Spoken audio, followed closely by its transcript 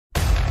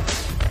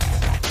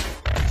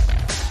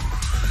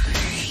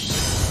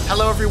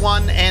Hello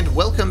everyone, and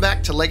welcome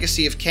back to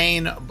Legacy of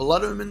Kain,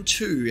 Blood Omen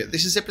 2.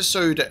 This is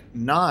episode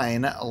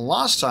 9.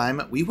 Last time,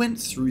 we went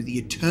through the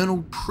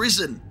Eternal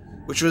Prison,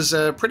 which was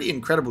a pretty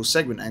incredible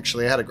segment,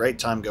 actually. I had a great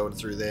time going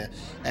through there.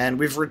 And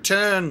we've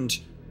returned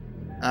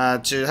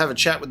to have a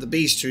chat with the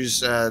Beast,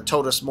 who's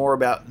told us more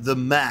about the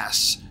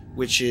Mass,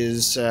 which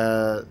is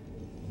the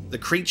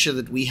creature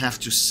that we have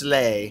to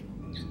slay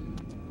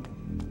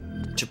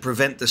to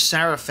prevent the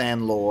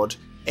Sarafan Lord,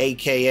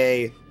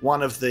 aka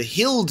one of the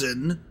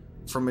Hilden,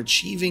 from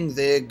achieving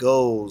their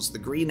goals. The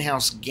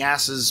greenhouse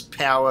gases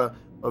power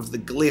of the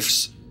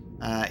glyphs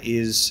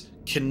is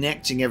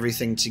connecting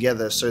everything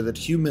together so that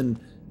human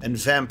and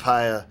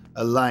vampire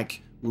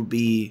alike will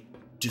be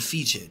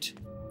defeated.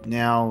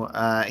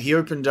 Now, he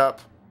opened up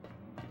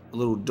a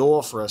little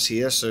door for us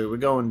here, so we're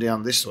going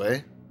down this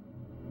way.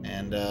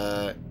 And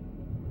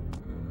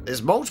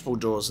there's multiple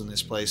doors in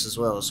this place as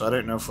well, so I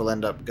don't know if we'll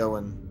end up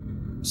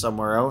going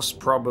somewhere else.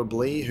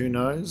 Probably, who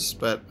knows?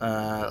 But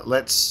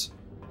let's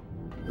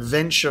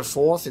venture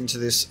forth into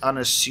this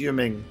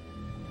unassuming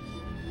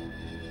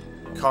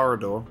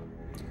corridor.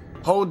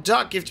 Hold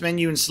Dark Gift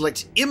menu and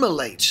select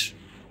Immolate.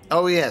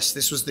 Oh yes,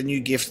 this was the new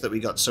gift that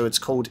we got, so it's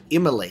called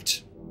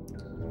Immolate.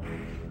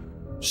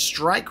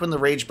 Strike when the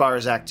rage bar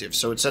is active,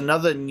 so it's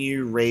another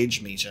new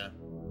rage meter.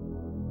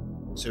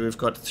 So we've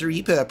got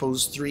 3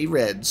 purples, 3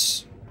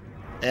 reds,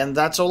 and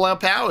that's all our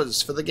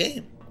powers for the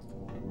game.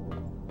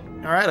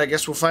 Alright, I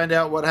guess we'll find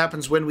out what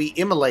happens when we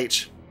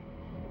immolate.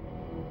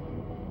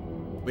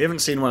 We haven't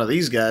seen one of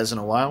these guys in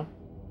a while.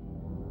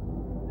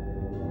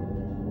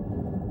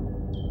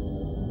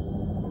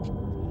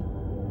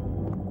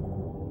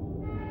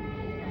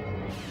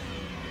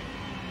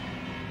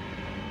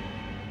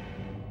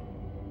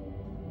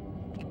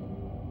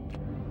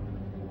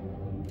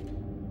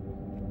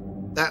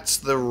 That's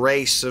the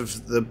race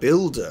of the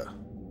Builder.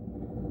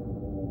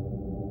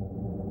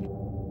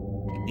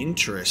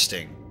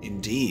 Interesting,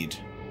 indeed.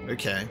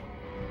 Okay.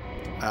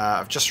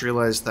 I've just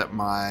realized that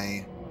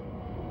my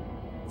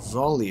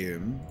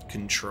volume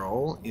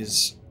control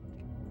is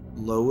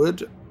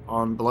lowered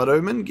on Blood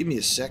Omen. Give me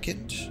a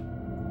second.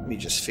 Let me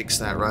just fix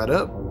that right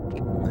up.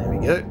 There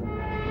we go.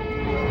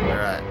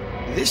 Alright.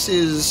 This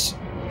is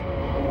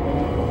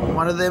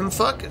one of them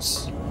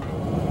fuckers.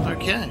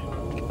 Okay.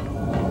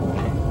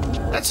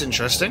 That's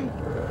interesting.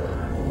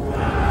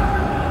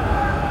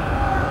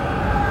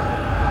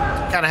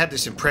 Kind of had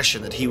this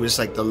impression that he was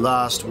like the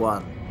last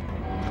one.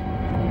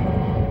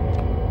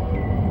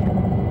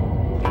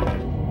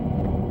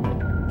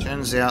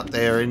 Turns out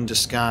they're in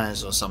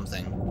disguise or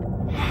something.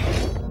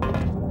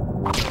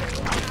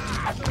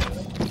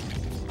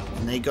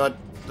 And they got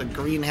the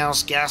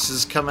greenhouse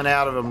gases coming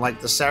out of them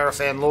like the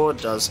Sarafan Lord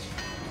does.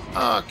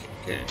 Oh,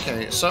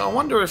 okay, so I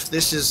wonder if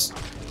this is...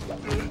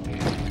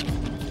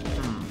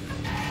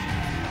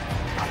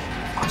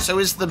 So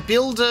is the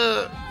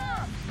Builder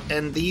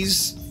and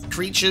these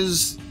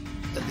creatures,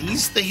 are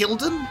these the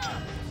Hilden?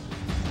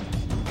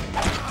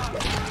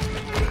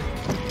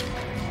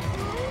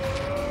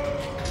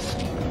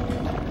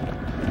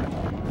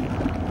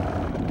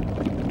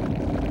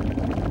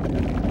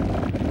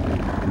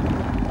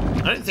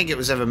 I don't think it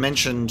was ever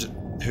mentioned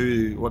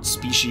what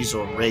species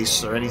or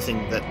race or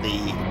anything that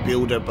the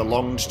Builder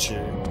belonged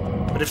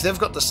to. But if they've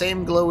got the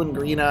same glowing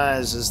green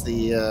eyes as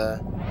the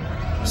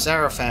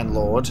Sarafan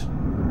Lord,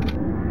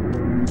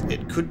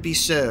 it could be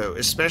so,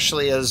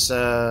 especially as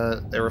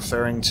they're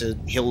referring to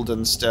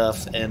Hilden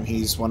stuff, and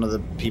he's one of the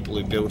people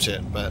who built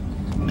it. But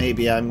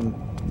maybe I'm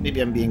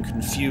being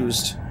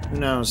confused. Who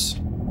knows?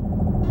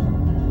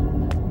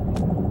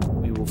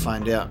 We will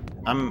find out.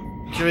 I'm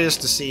curious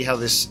to see how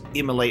this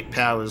immolate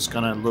power is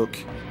gonna look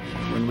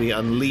when we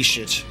unleash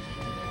it.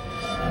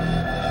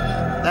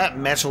 That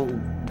metal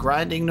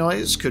grinding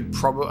noise I could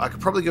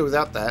probably go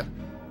without that.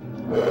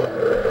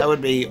 That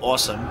would be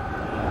awesome.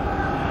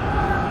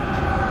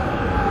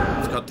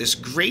 Got this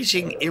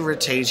grating,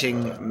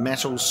 irritating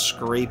metal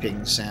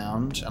scraping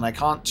sound, and I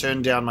can't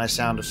turn down my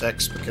sound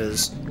effects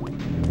because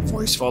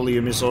voice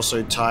volume is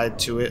also tied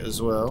to it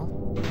as well.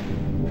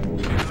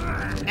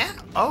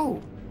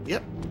 Oh,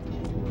 yep,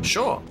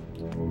 sure.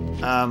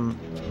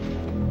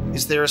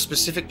 Is there a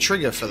specific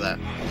trigger for that?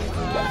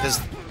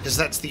 Because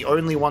that's the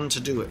only one to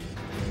do it.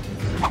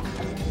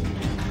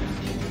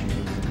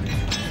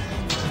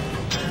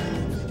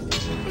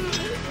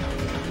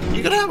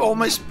 You're gonna have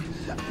almost...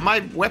 My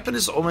weapon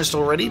is almost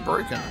already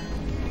broken.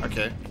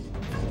 Okay.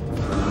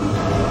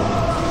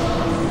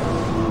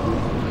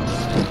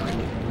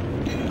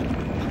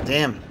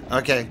 Damn.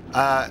 Okay.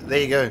 There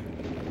you go.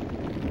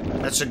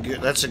 That's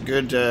a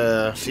good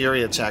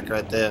fury attack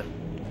right there.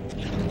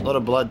 A lot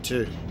of blood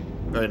too.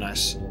 Very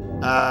nice.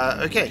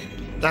 Okay.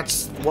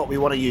 That's what we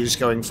want to use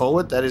going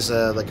forward. That is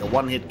like a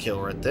one-hit kill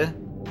right there.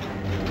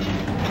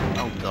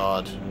 Oh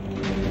god.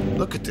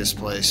 Look at this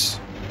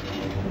place.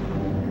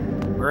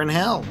 We're in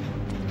hell.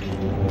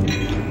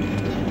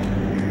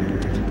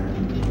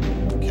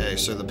 Okay,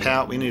 so the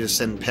power, we need to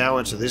send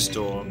power to this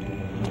door.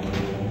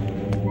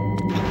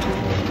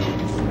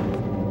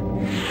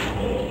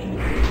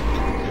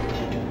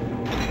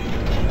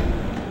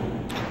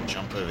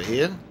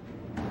 here.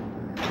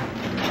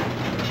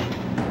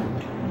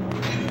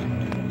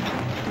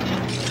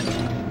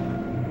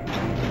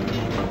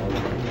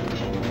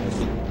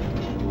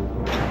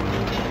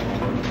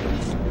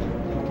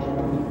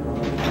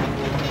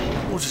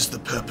 What is the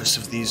purpose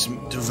of these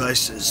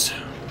devices?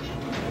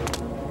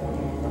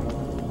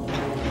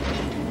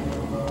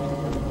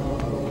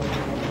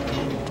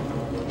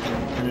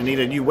 I'm gonna need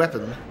a new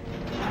weapon.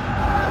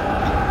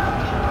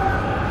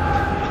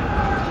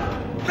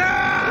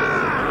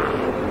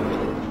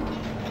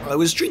 I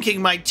was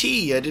drinking my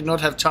tea. I did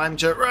not have time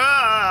to...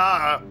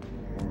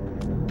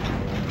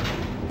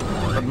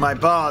 But my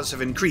bars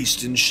have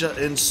increased in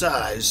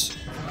size.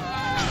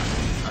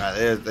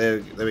 Alright,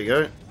 there we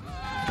go.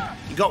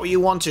 You got what you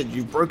wanted.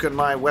 You've broken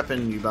my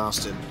weapon, you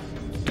bastard.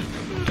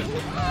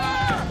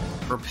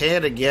 Prepare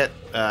to get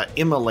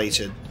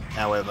immolated,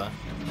 however.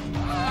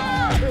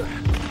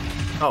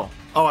 Oh,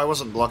 I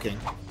wasn't blocking.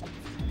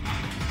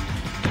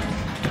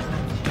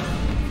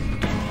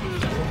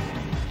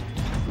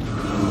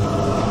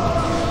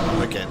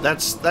 Okay,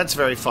 that's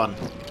very fun.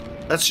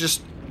 That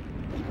just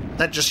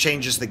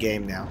changes the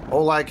game now.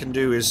 All I can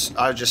do is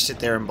I just sit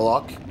there and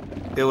block,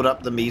 build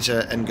up the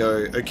meter, and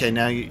go, okay,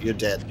 now you're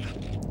dead.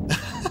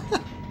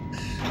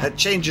 That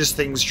changes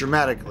things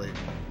dramatically.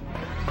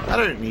 I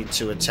don't need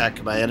to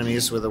attack my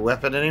enemies with a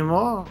weapon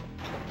anymore.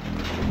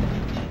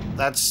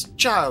 That's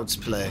child's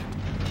play.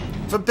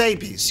 For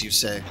babies, you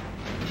say.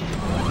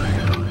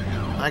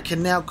 I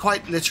can now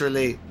quite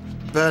literally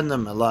burn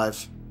them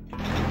alive.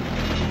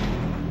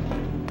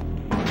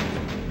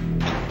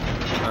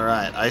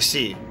 Alright, I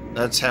see.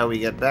 That's how we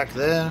get back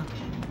there.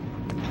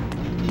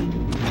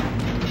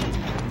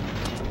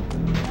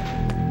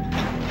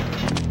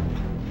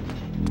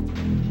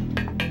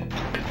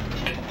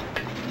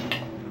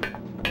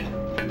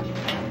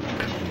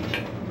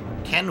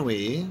 Can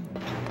we?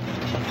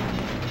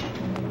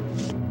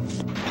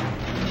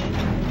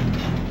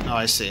 Oh,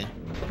 I see.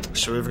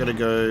 So we've got to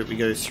go, we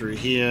go through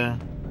here,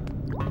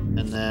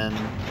 and then...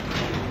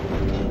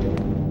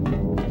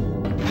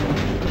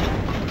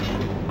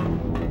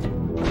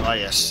 Oh,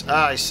 yes.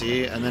 Ah, I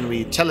see. And then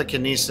we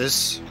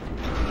telekinesis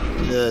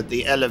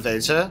the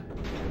elevator.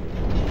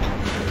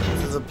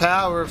 With the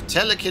power of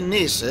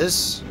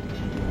telekinesis,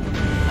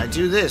 I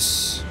do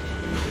this.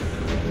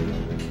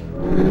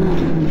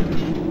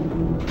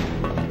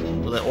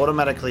 Will it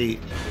automatically...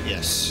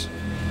 Yes.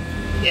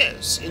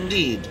 Yes,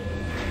 indeed.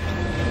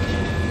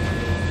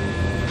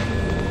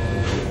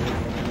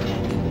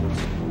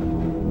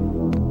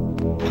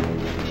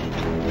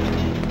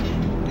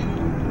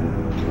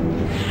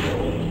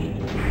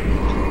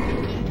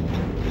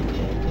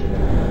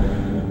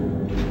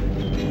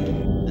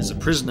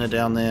 Prisoner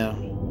down there.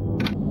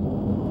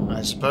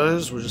 I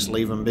suppose we'll just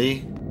leave them be.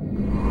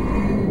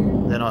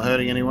 They're not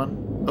hurting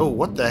anyone. Oh,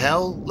 what the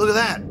hell? Look at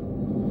that!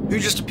 Who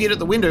just appeared at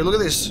the window? Look at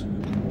this!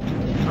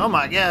 Oh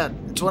my god,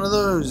 it's one of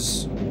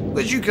those.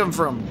 Where'd you come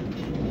from?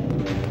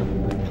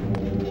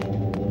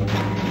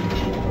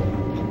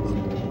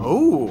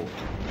 Oh,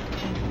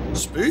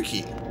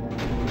 spooky.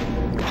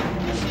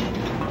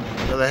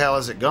 Where the hell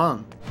has it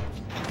gone?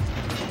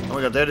 Oh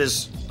my god, there it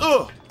is.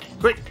 Oh,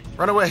 quick,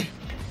 run away.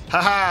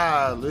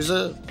 Haha,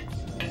 loser.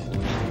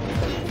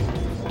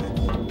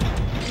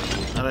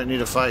 I don't need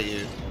to fight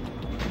you.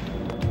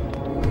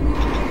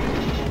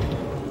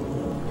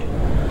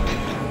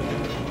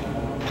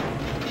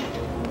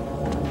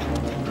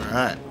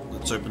 Alright,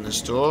 let's open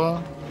this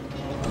door.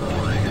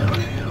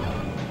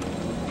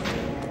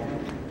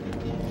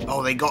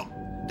 Oh, they got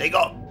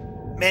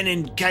men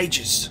in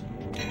cages.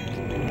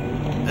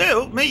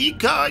 Help me,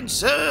 kind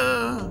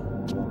sir.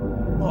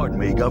 Pardon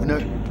me,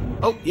 Governor.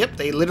 Oh, yep,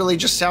 they literally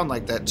just sound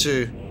like that,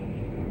 too.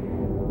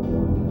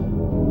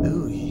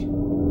 Ooh.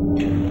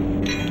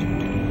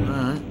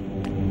 Alright.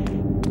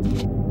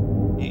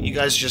 You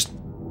guys just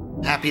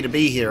happy to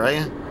be here, are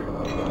you?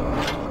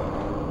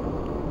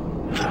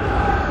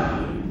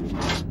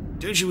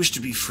 Don't you wish to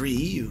be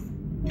free?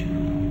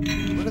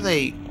 What are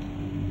they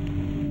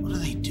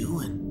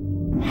doing?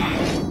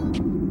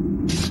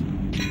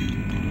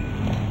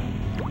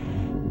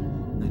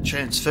 They're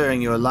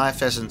transferring your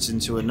life essence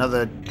into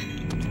another...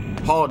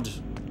 pod.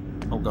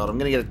 Oh god, I'm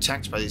gonna get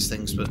attacked by these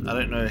things, but I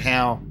don't know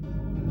how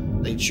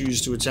they choose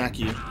to attack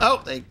you.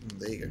 Oh, there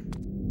you go.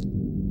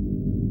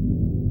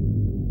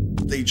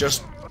 They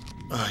just...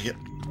 Oh, yep.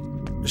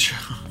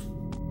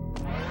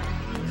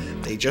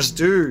 They just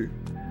do.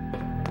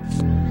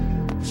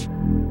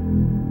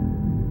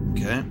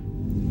 Okay.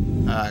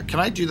 Can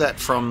I do that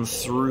from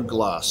through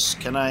glass?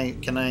 Can I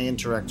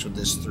interact with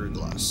this through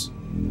glass?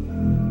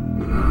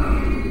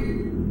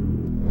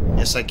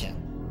 Yes, I can.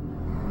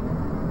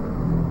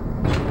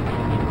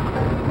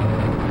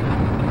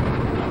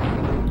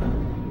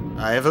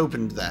 I have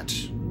opened that.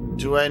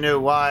 Do I know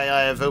why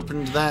I have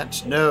opened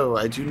that? No,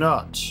 I do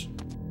not.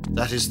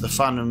 That is the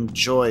fun and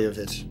joy of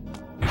it.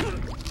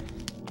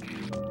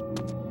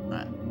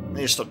 Alright, let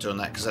me just stop doing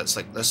that, because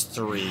that's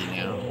 3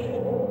 now.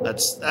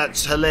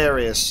 That's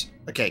hilarious.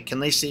 Okay,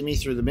 can they see me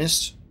through the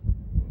mist?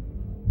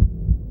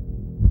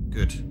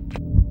 Good.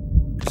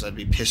 because I'd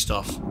be pissed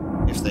off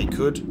if they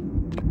could.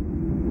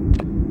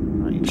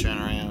 Right, you turn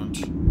around.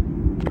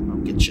 I'll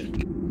get you.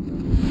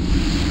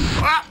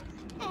 Ah!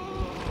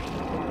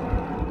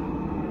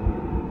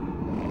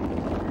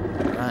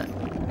 Right.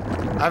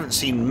 I haven't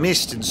seen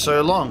mist in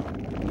so long.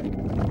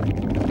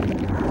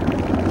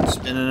 It's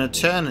been an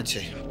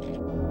eternity.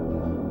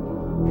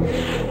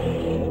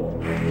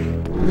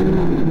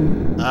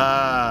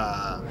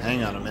 Ah,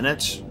 hang on a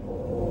minute.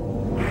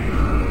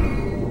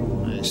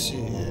 I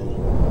see.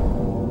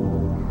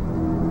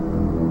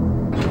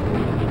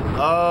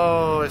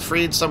 Oh, I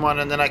freed someone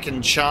and then I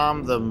can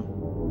charm them.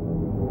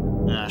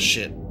 Ah,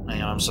 shit.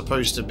 Hang on, I'm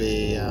supposed to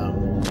be,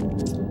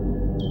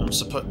 I'm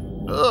supposed...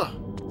 Ugh!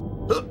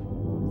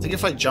 I think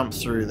if I jump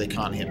through, they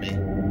can't hit me.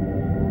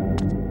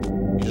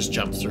 You just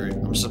jump through.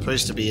 I'm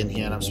supposed to be in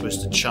here and I'm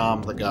supposed to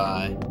charm the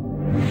guy.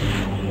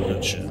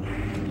 Gotcha.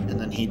 And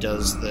then he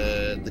does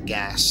the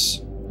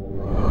gas.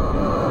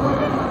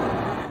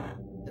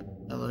 Yep,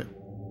 hello.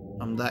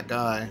 I'm that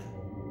guy.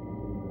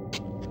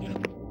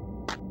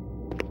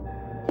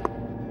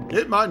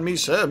 Don't mind me,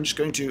 sir. I'm just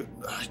going to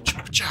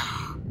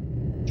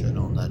turn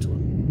on that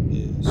one.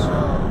 Yes.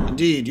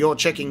 Indeed, you're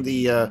checking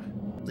the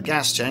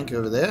gas tank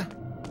over there.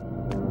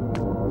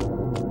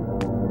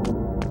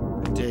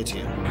 Dare to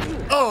you.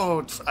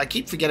 Oh, I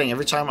keep forgetting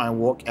every time I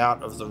walk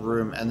out of the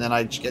room, and then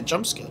I get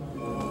jump scared.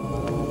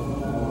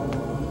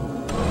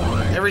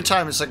 Every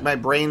time it's like my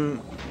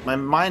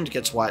mind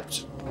gets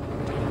wiped.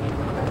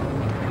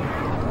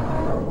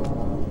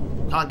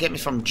 Can't get me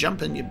from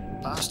jumping, you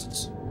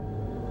bastards.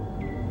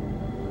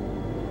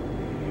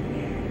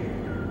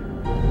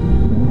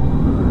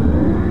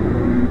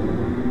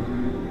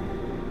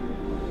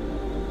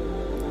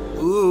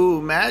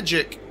 Ooh,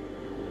 magic.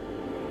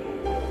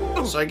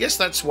 So I guess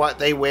that's why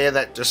they wear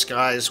that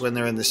disguise when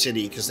they're in the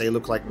city, because they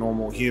look like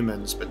normal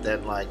humans, but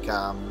then like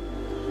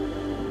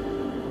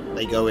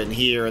they go in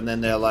here and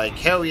then they're like,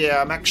 hell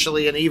yeah, I'm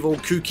actually an evil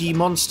kooky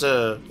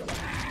monster.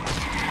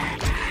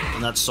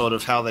 And that's sort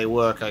of how they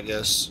work, I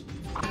guess.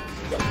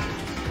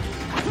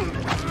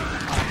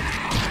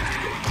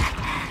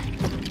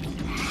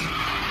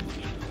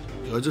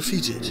 You're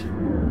defeated.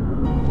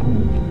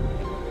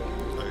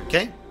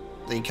 Okay.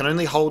 They can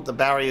only hold the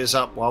barriers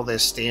up while they're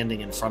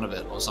standing in front of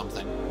it or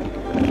something.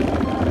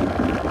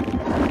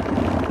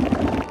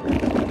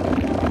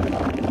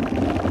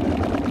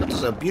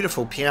 There's a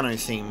beautiful piano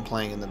theme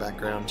playing in the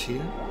background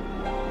here.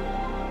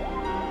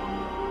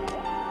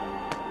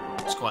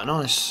 It's quite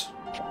nice.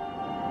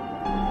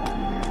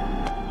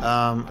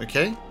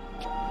 Okay.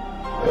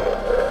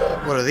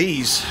 What are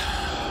these?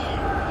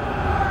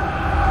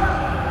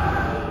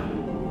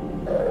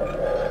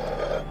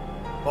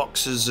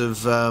 Boxes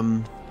of,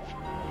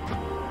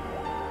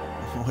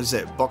 what is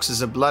it?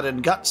 Boxes of blood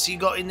and guts you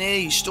got in there,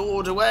 you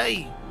stored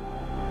away.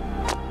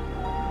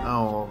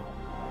 Oh.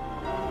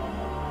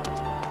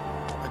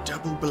 A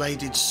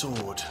double-bladed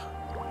sword.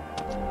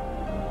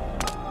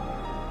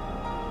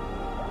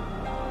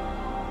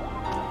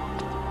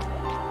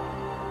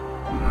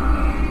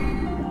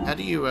 How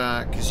do you,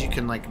 because you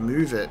can, like,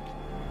 move it.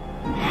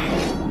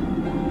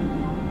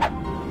 How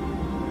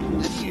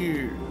do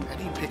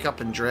you pick up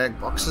and drag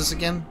boxes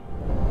again?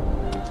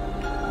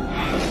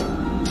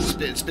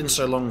 It's been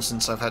so long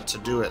since I've had to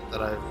do it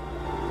that I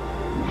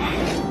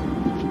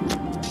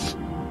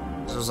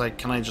was like,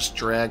 can I just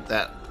drag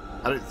that?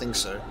 I don't think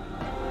so.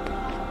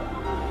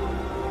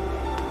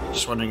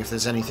 Just wondering if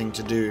there's anything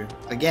to do.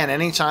 Again,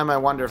 anytime I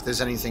wonder if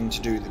there's anything to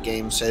do, the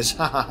game says,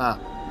 ha ha ha,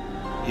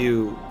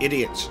 you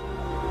idiot.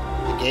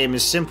 The game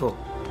is simple.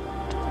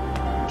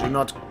 Do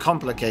not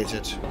complicate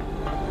it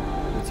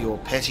with your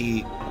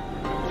petty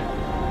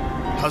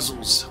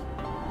puzzles.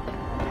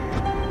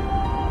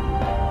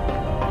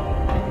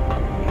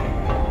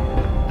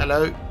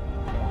 Hello?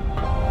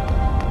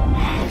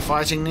 Are we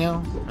fighting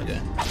now? Okay.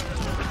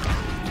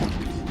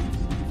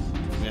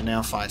 We are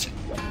now fighting.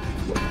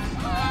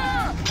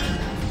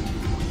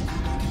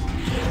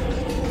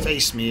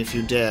 Face me if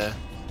you dare.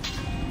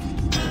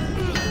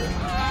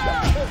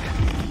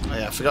 Oh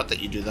yeah, I forgot that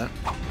you do that.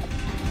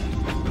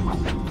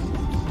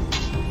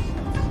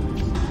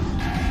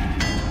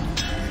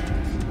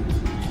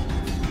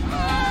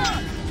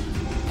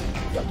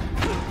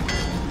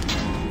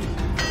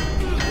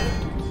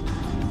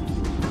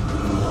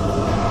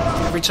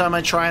 Every time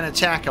I try and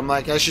attack, I'm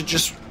like, I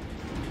just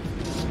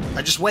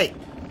wait.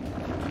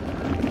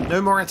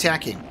 No more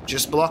attacking.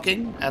 Just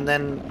blocking, and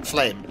then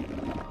flame.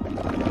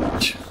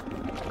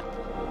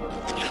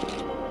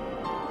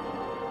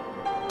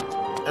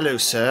 Hello,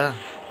 sir.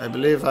 I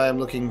believe I am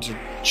looking to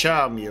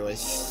charm you, I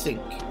think.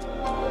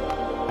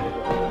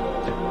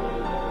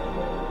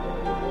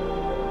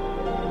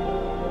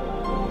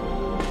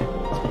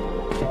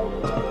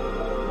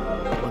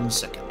 1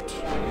 second.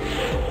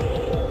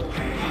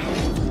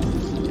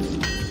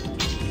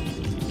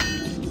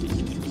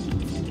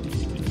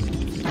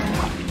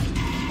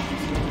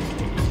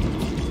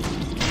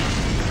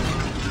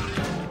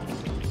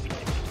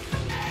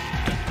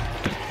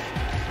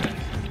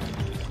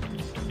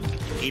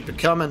 Keep it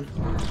coming.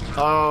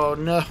 Oh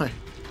no.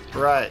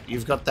 Right,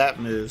 you've got that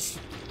move.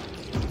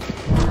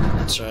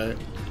 that's right.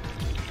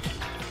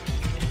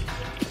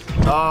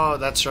 Oh,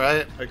 that's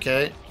right.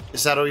 Okay.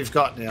 Is that all you've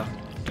got now?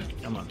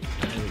 Come on.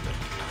 There we go.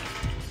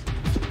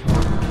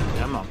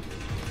 Come on.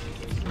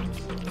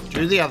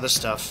 Do the other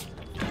stuff.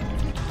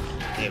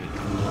 There we go.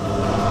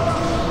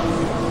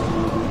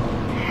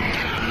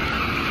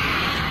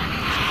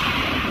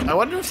 I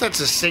wonder if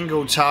that's a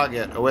single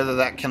target or whether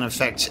that can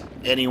affect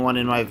anyone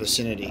in my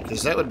vicinity,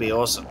 because that would be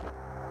awesome.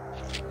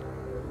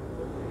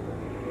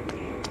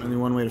 Only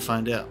one way to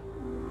find out.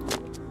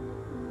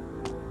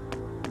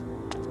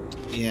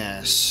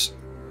 Yes,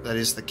 that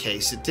is the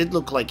case. It did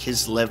look like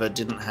his lever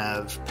didn't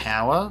have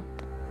power.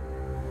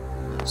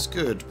 That's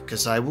good,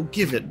 because I will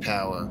give it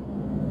power.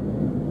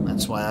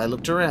 That's why I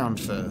looked around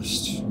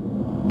first.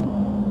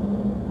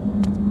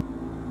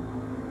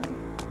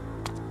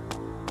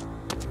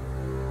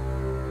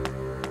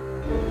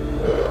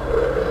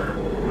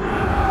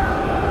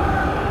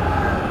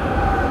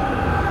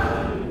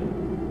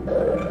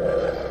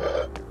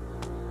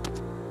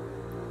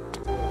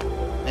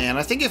 And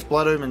I think if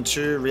Blood Omen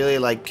 2 really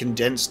like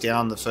condensed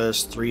down the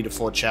first 3 to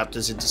 4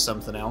 chapters into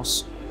something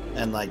else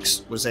and like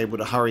was able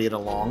to hurry it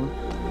along,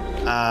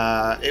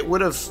 it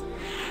would have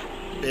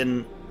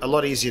been a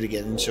lot easier to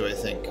get into, I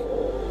think.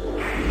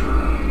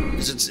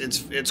 Because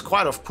it's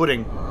quite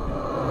off-putting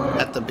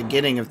at the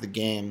beginning of the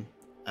game,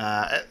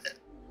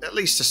 at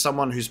least to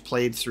someone who's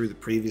played through the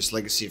previous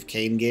Legacy of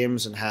Kain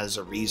games and has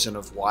a reason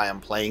of why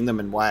I'm playing them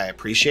and why I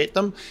appreciate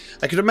them.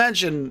 I could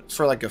imagine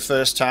for like a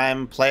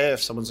first-time player,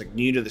 if someone's like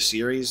new to the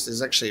series, this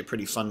is actually a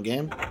pretty fun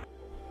game.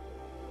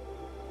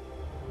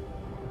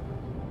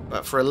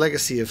 But for a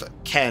Legacy of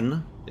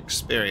Kain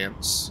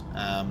experience,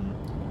 yeah,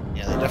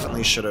 they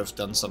definitely should have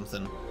done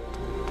something.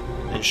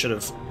 They should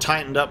have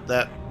tightened up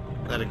that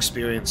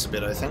experience a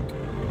bit, I think.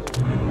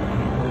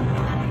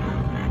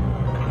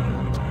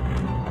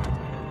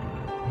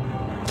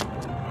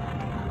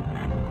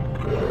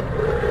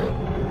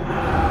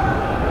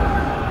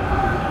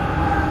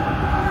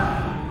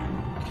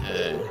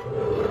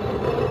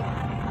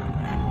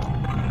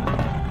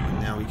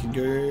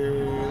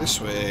 Go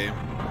this way.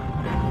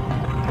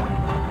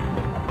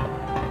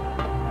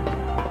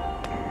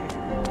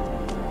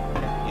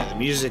 Yeah, the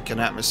music and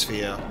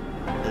atmosphere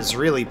has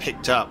really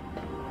picked up,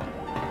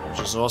 which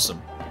is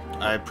awesome.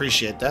 I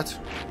appreciate that.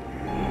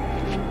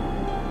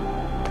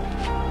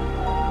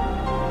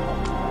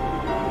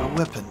 A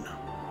weapon.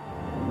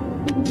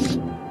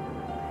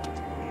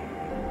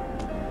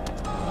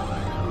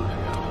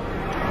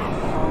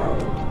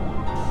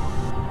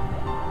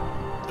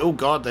 Oh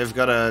god, they've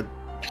got a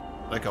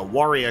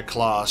warrior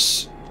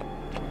class.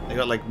 They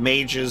got like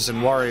mages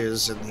and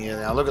warriors in here.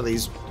 Now look at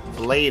these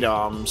blade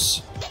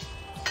arms.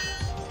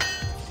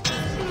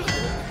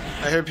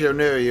 I hope you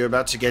know you're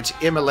about to get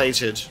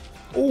immolated.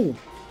 Ooh.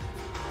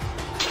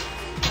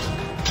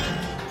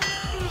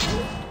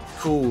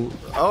 Cool.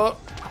 Oh.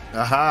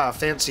 Aha,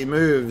 fancy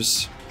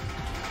moves.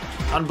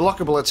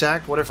 Unblockable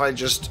attack. What if I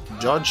just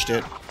dodged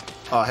it?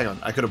 Oh, hang on.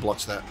 I could have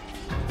blocked that.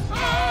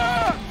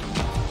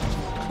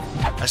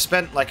 I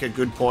spent like a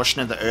good portion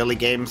of the early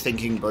game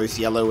thinking both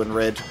yellow and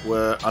red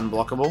were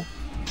unblockable,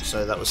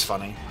 so that was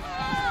funny.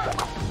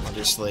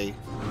 Obviously,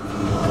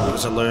 it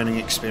was a learning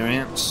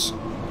experience.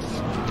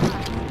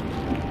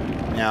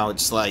 Now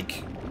it's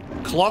like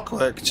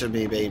clockwork to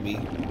me, baby.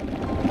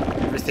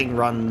 Everything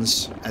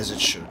runs as it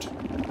should.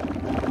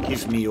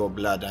 Give me your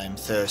blood, I'm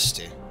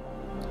thirsty.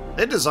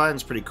 Their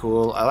design's pretty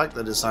cool. I like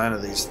the design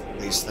of these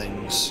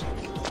things.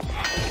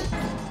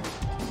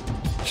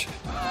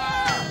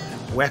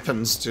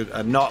 Weapons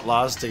are not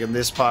lasting in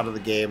this part of the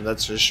game,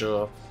 that's for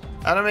sure.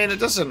 And I mean, it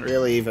doesn't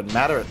really even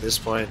matter at this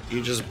point.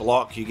 You just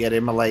block, you get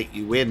immolate,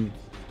 you win.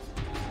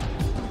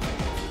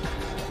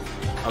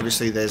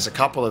 Obviously, there's a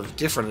couple of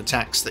different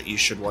attacks that you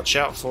should watch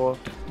out for,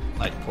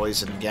 like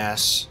poison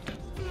gas.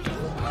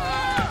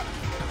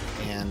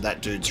 And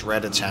that dude's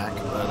red attack,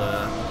 but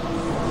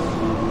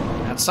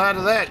outside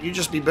of that, you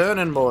just be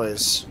burning,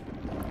 boys.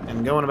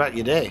 And going about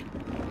your day.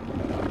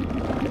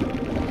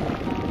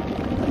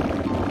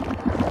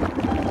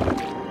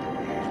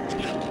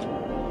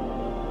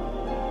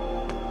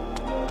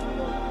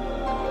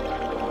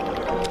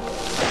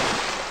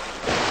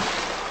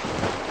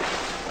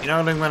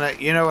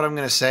 You know what I'm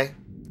gonna say?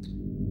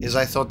 Is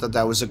I thought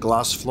that was a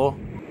glass floor.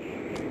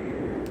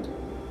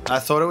 I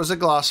thought it was a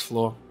glass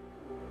floor.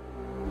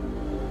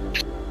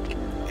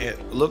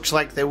 It looks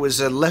like there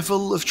was a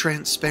level of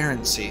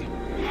transparency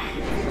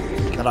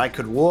that I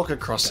could walk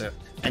across it.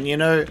 And you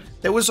know,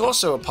 there was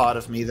also a part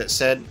of me that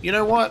said, you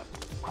know what?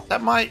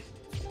 That might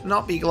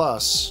not be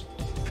glass.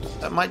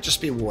 That might just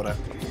be water.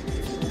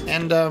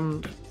 And,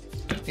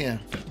 yeah.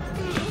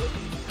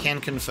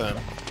 Can confirm.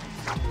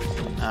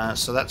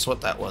 So that's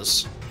what that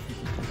was.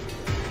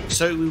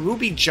 So we will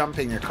be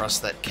jumping across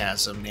that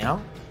chasm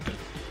now.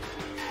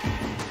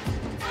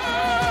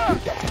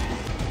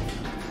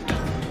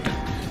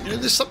 You know,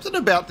 there's something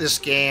about this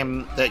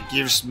game that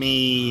gives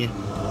me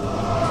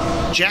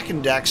Jak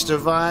and Daxter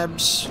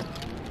vibes.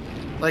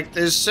 Like,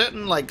 there's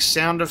certain, like,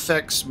 sound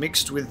effects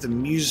mixed with the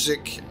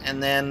music,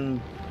 and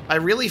then I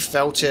really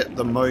felt it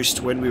the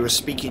most when we were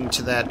speaking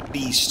to that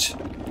beast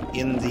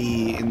in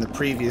the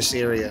previous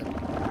area.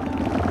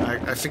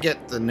 I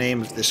forget the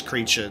name of this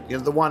creature. You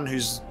know, the one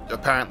who's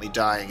apparently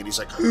dying, and he's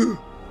like,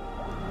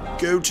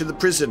 go to the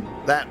prison.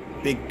 That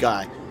big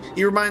guy.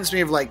 He reminds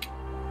me of, like,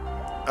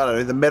 I don't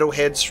know, the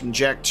metalheads from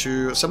Jak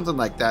 2, or something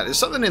like that. There's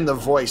something in the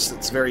voice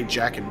that's very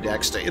Jak and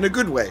Daxter, in a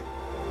good way.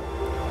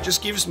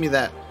 Just gives me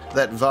that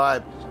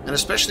vibe. And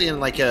especially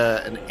in, like,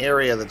 an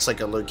area that's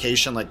like a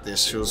location like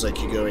this, feels like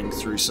you're going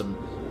through some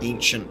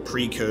ancient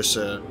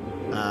precursor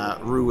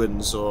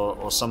ruins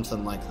or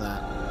something like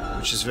that,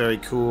 which is very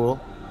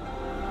cool.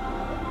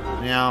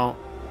 Now,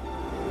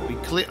 we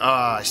clear...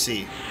 Ah, I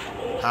see.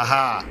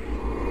 Haha.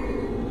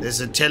 There's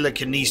a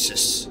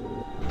telekinesis.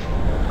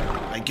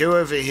 I go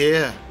over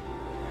here.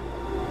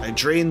 I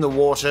drain the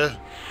water.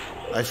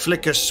 I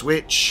flick a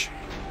switch.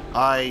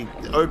 I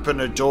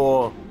open a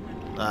door.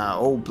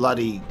 All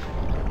bloody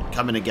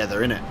coming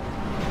together, innit?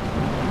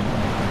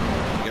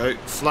 Go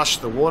flush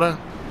the water.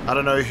 I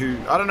don't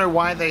know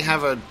why they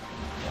have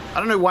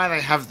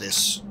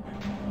this.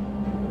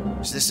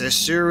 Is this their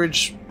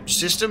sewerage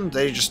system?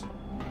 They just...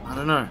 I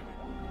don't know.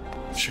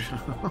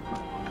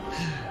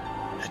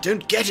 I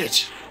don't get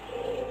it.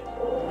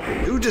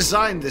 Who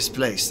designed this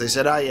place? They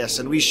said, yes,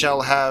 and we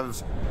shall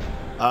have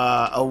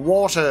a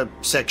water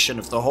section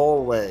of the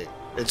hallway.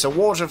 It's a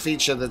water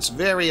feature that's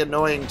very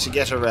annoying to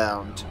get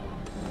around.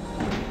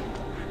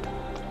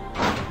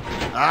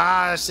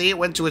 Ah, see, it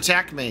went to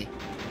attack me.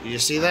 Do you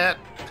see that?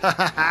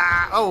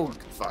 Oh,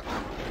 fuck.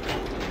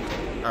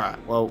 Alright,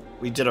 well,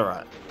 we did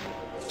alright.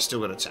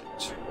 Still got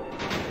attacked.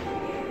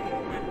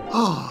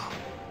 Oh,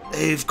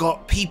 they've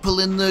got people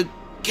in the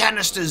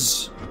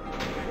canisters.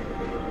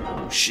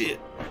 Oh,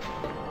 shit.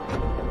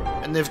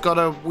 And they've got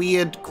a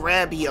weird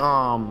grabby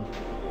arm.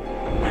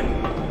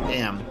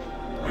 Damn.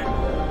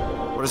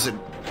 What is it?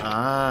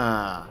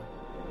 Ah.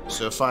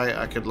 So if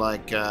I could,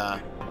 like,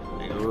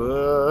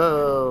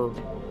 whoa.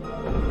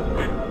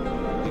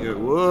 You go,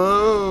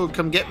 whoa,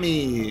 come get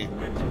me.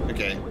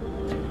 Okay.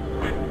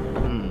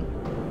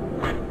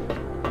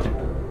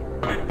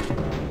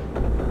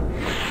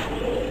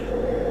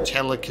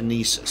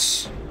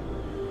 Telekinesis.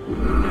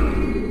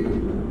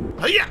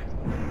 Oh, yeah.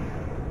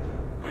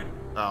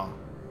 Oh.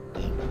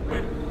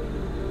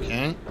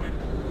 Okay.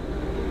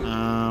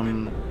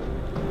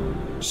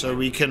 So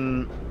we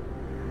can...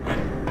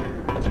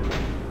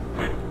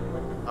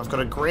 I've got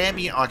a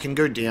grabby... I can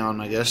go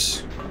down, I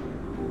guess.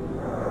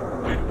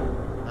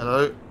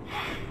 Hello?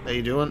 How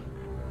you doing?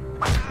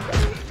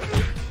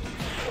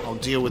 I'll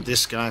deal with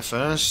this guy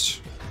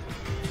first.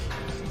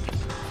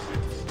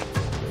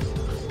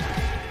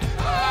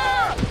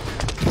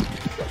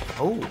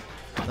 Oh,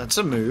 that's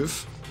a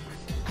move.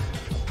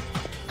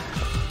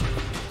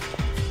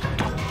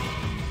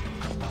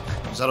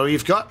 Is that all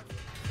you've got?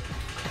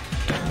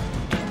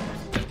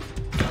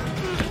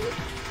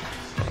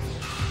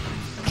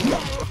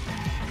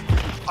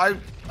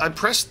 I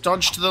pressed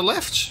dodge to the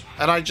left,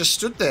 and I just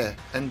stood there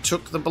and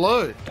took the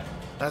blow.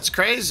 That's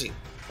crazy.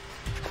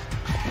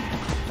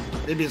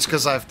 Maybe it's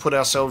because I've put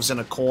ourselves in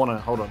a corner.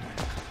 Hold on.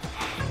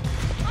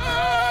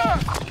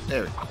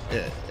 There we go.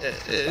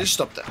 Yeah,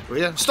 stop that, will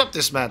you? Stop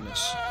this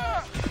madness.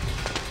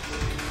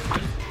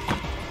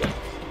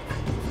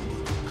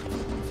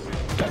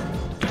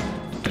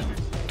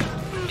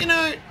 You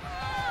know,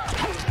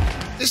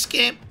 this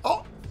game...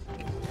 Oh!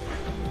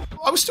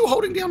 I was still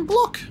holding down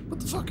block. What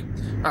the fuck?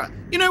 Alright,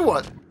 you know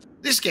what?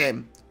 This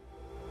game,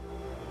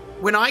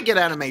 when I get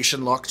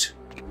animation locked,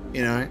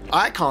 you know,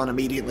 I can't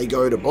immediately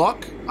go to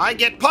block. I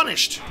get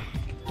punished.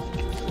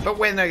 But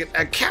when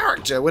a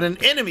character, when an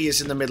enemy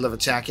is in the middle of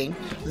attacking,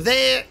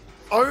 their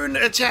own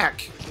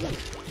attack,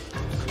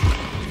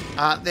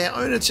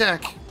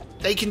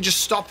 they can just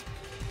stop,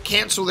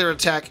 cancel their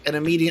attack, and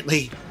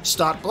immediately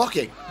start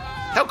blocking.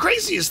 How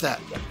crazy is that?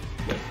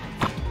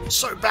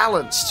 So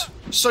balanced,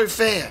 so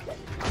fair.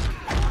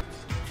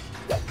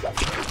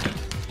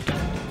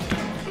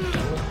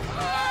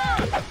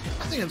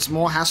 I think it's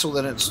more hassle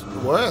than it's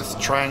worth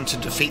trying to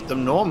defeat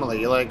them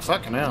normally. You're like,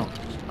 fucking hell.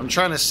 I'm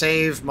trying to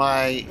save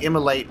my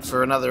immolate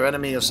for another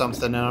enemy or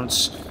something, and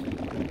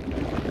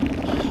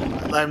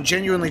I'm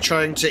genuinely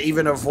trying to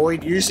even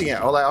avoid using it.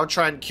 Or like, I'll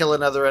try and kill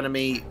another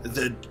enemy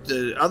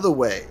the other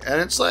way, and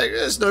it's like,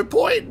 there's no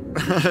point.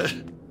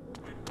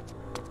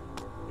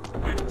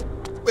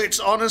 It's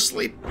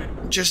honestly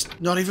just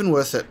not even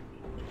worth it.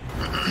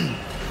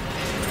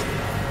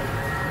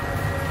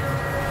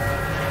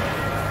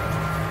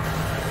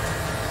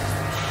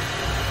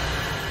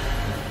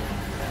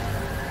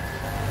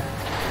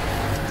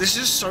 This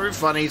is so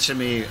funny to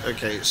me.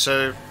 Okay,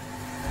 so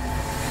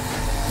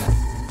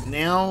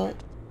now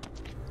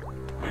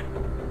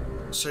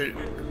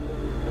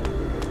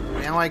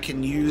I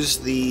can use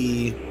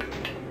the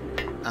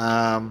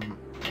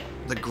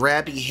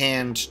grabby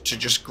hand to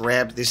just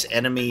grab this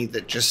enemy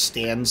that just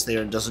stands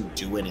there and doesn't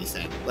do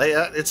anything. Like,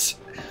 it's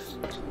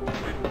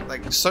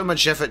like so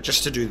much effort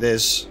just to do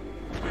this.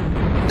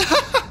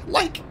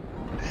 Like,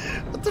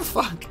 what the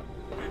fuck?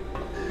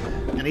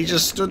 And he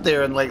just stood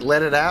there and like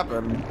let it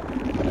happen.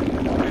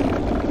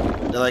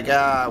 They're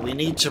like, we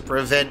need to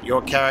prevent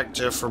your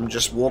character from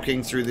just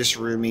walking through this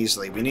room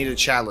easily. We need a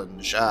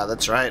challenge.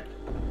 That's right.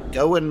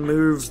 Go and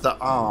move the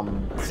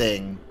arm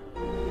thing.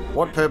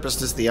 What purpose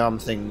does the arm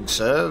thing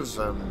serve?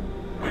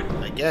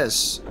 I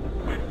guess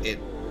it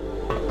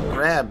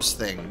grabs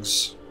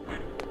things.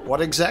 What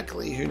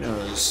exactly? Who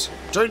knows?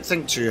 Don't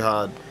think too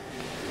hard.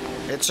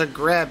 It's a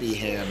grabby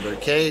hand,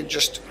 okay?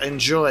 Just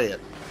enjoy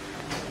it.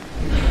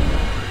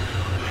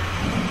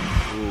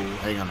 Ooh,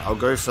 hang on. I'll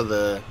go for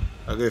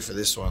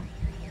this one.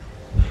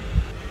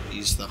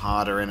 He's the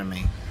harder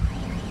enemy.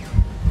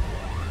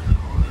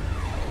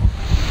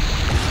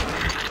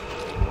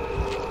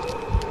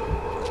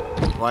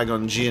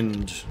 Qui-Gon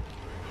Jinned.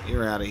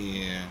 You're out of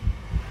here.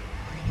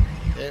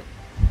 Okay.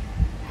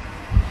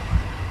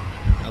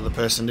 Other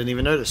person didn't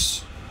even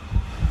notice.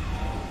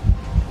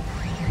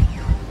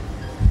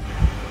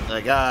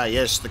 Like,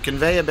 yes, the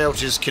conveyor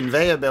belt is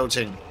conveyor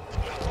belting.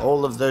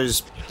 All of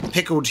those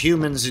pickled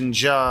humans in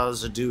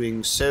jars are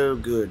doing so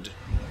good.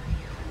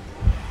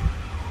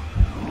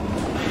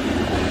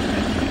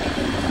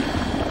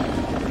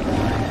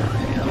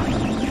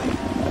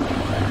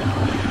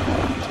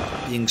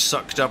 Being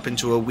sucked up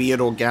into a weird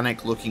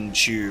organic looking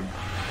tube.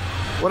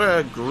 What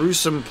a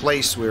gruesome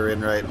place we're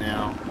in right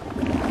now.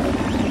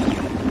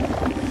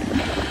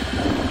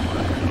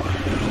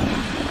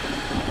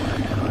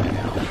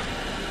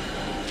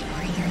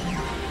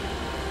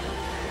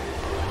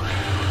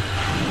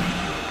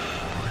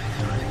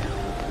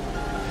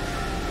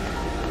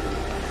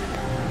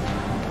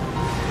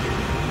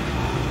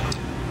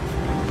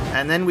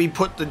 And then we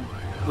put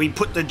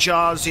the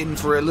jars in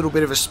for a little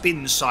bit of a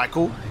spin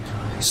cycle.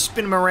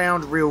 Spin them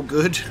around real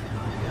good.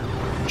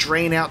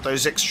 Drain out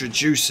those extra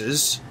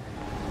juices.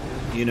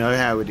 You know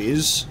how it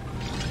is.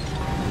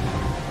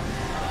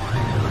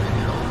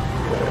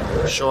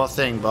 Sure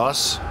thing,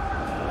 boss.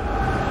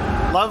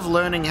 Love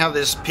learning how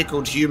this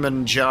pickled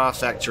human jar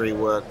factory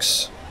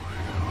works.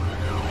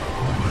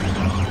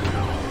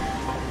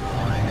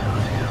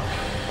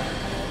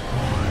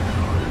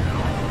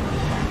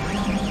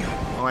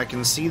 Oh, I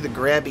can see the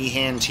grabby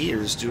hand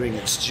here is doing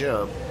its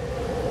job.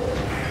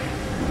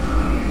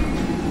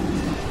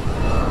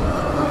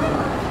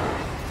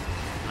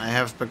 I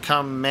have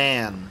become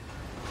man.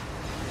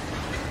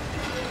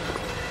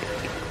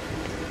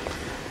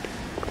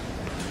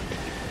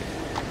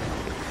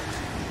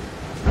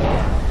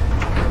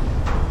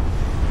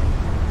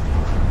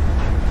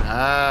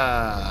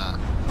 Ah,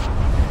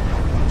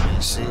 I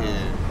see.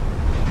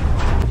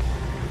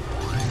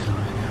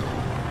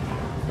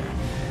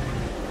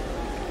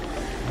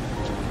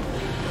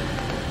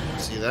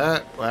 See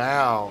that?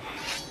 Wow.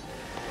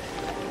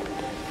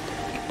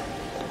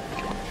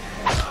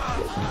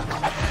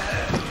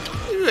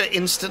 You are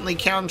instantly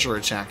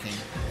counter-attacking.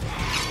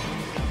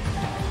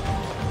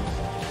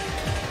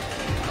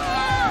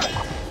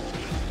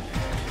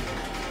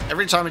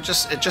 Every time it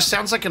just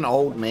sounds like an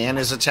old man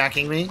is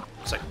attacking me.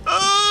 It's like,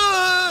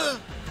 oh,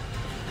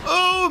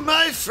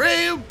 my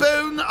frail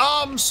bone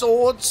arm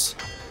swords.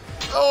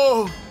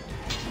 Oh.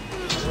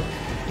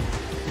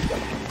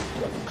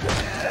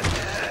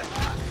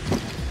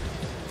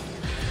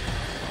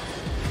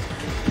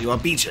 You are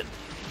beaten.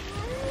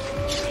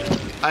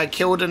 I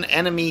killed an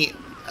enemy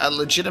a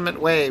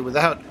legitimate way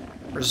without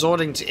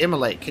resorting to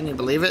immolate. Can you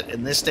believe it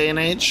in this day and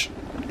age?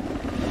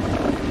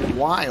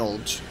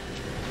 Wild.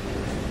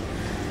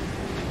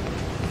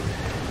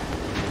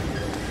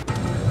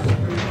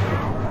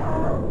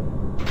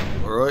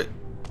 Alright.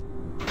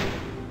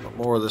 Got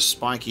more of the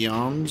spiky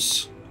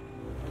arms.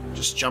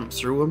 Just jump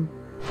through them.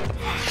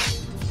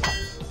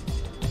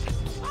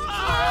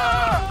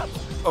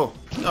 Oh,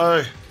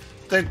 no.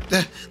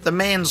 The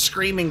man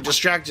screaming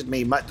distracted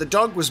me. The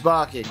dog was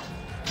barking.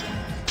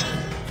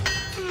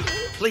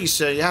 Please,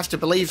 sir, you have to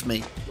believe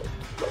me.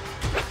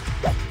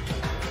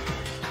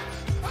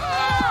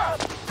 I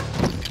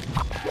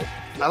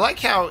like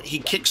how he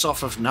kicks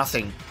off of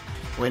nothing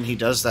when he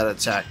does that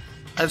attack.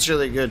 That's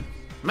really good.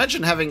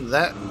 Imagine having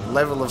that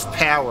level of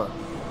power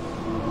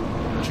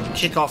to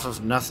kick off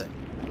of nothing.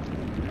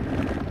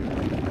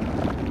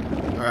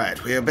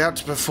 Alright, we're about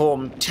to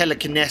perform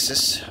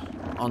telekinesis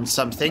on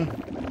something.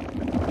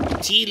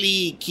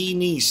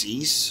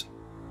 Telekinesis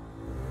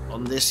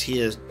on this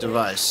here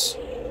device.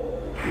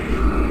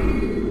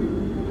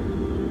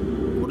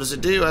 What does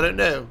it do? I don't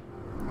know.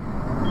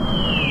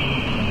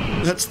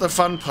 That's the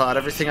fun part.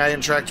 Everything I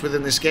interact with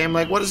in this game,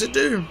 like, what does it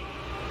do?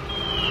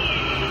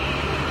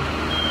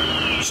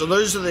 So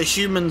those are the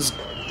humans'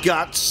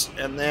 guts,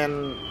 and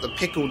then the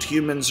pickled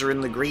humans are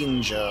in the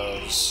green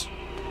jars.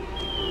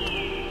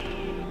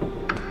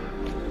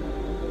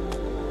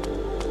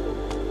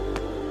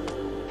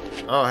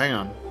 Oh, hang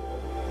on.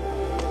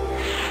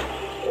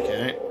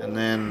 Okay, and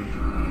then...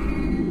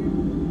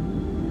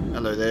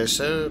 Hello there,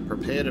 sir.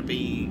 Prepare to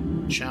be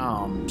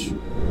charmed.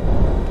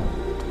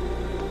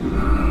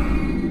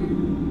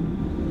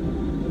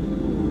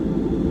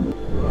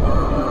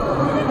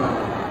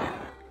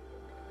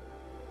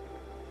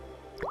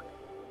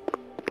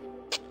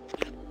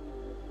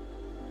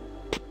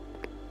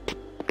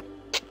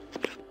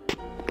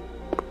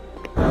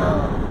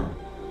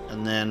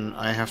 then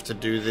I have to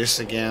do this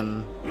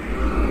again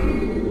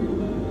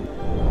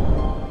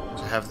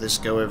to have this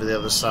go over the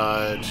other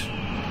side.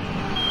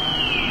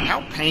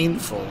 How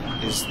painful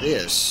is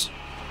this?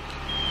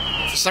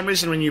 For some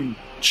reason, when you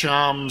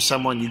charm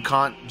someone, you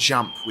can't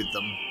jump with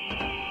them.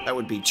 That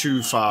would be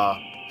too far.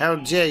 How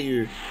dare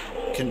you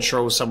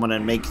control someone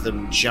and make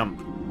them jump?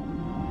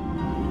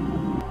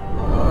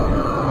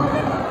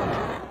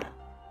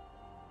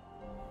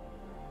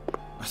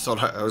 I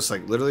thought I was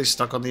like literally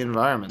stuck on the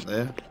environment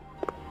there.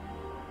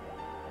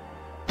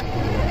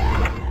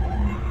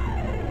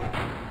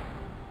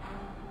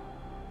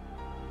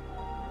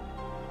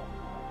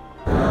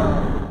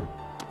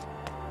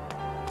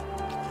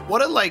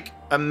 What a like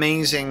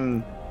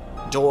amazing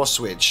door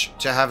switch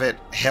to have it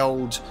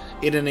held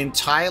in an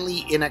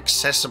entirely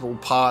inaccessible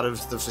part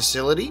of the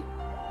facility.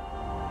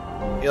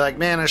 You're like,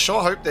 man, I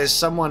sure hope there's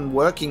someone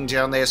working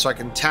down there so I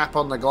can tap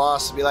on the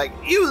glass and be like,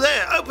 you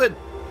there, open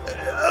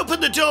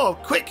the door,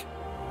 quick.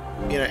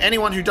 You know,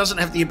 anyone who doesn't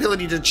have the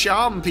ability to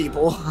charm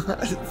people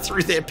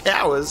through their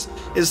powers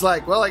is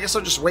like, well, I guess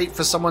I'll just wait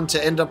for someone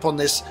to end up on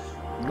this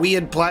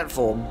weird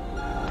platform.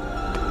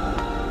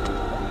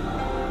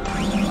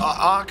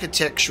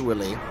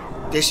 Architecturally,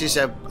 this is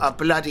a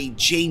bloody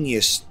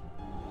genius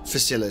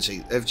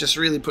facility. They've just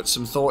really put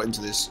some thought into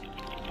this.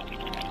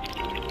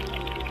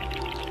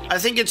 I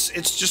think it's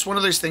just one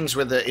of those things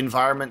where the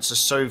environments are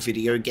so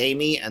video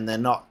gamey and they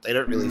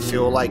don't really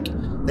feel like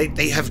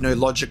they have no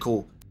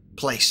logical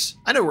place.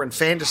 I know we're in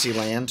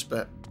Fantasyland,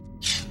 but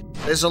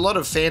there's a lot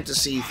of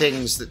fantasy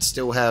things that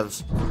still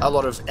have a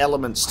lot of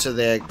elements to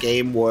their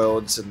game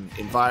worlds and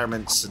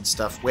environments and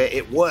stuff where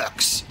it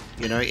works.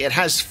 You know, it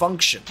has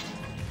function.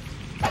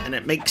 And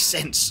it makes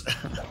sense.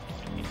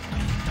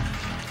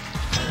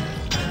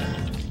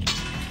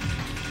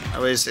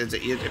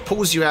 It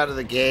pulls you out of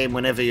the game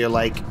whenever you're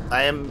like,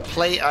 I'm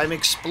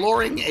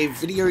exploring a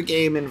video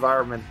game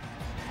environment.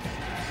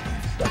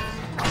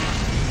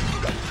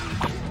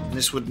 And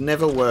this would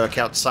never work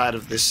outside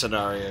of this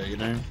scenario, you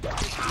know?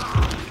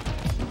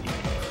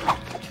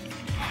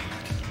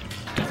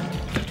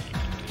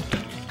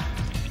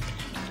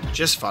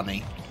 Just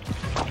funny.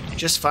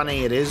 Just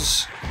funny it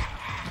is.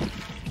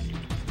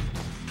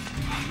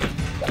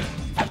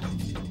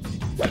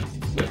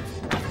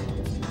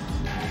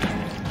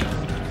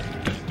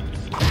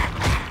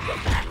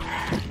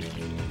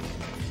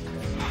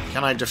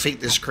 Can I defeat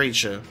this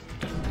creature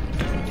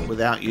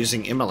without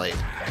using Immolate?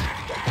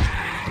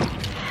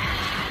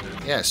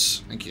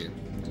 Yes, thank you.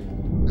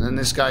 And then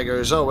this guy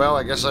goes, oh well,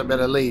 I guess I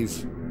better leave.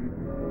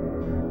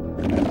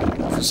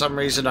 For some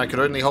reason I could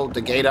only hold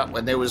the gate up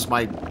when there was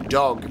my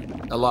dog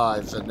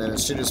alive, and then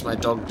as soon as my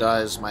dog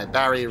dies, my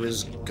barrier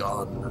is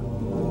gone.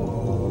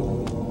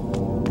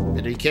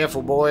 Better be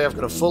careful, boy, I've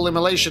got a full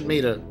immolation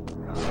meter.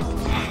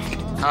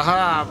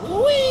 Haha,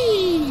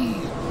 whee!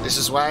 This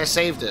is why I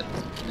saved it.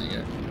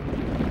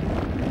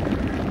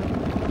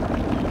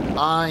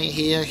 I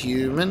hear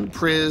human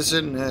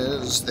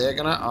prisoners. They're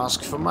gonna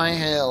ask for my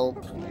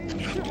help.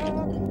 Please,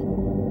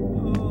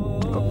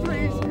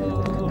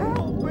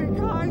 help me,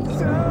 kind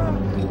sir.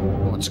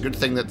 Well, it's a good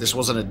thing that this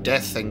wasn't a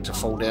death thing to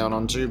fall down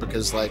onto,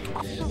 because, like,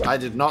 I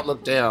did not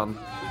look down.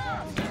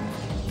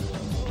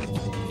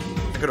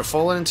 I could have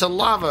fallen into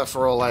lava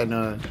for all I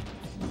know.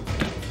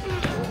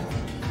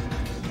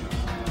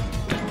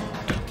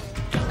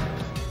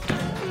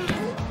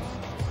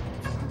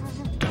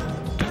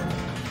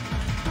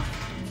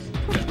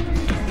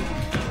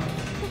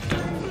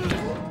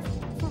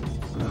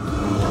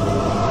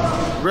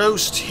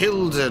 Roast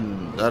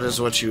Hilden, that is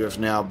what you have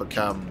now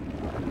become.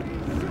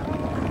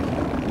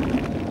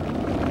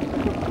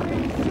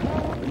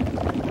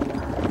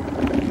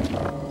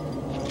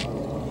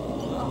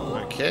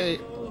 Okay,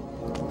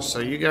 so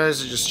you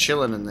guys are just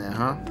chilling in there,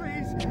 huh?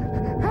 Please,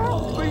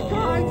 help me,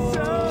 kind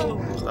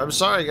sir. I'm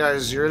sorry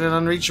guys, you're in an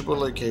unreachable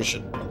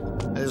location.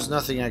 There's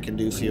nothing I can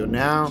do for you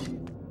now.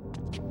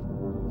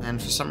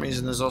 And for some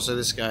reason there's also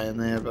this guy in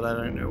there, but I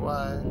don't know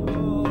why.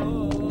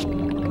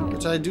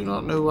 But I do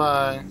not know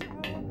why.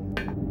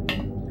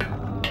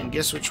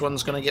 Guess which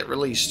one's gonna get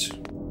released.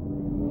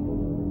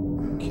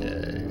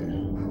 Okay.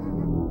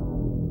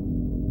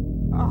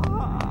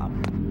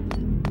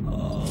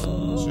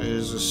 So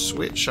there's a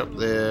switch up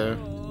there.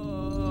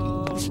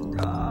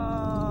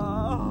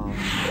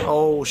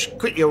 Oh,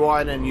 quit your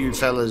whining, you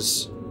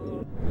fellas.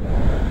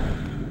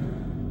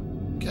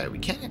 Okay, we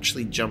can't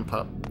actually jump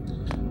up.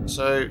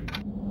 So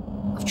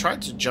I've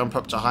tried to jump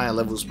up to higher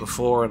levels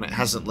before and it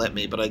hasn't let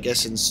me, but I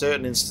guess in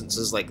certain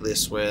instances like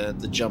this where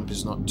the jump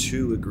is not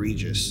too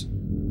egregious,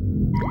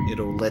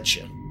 it'll let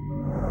you.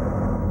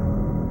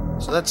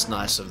 So that's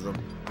nice of them.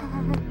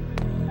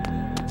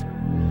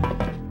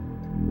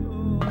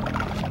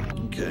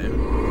 Okay.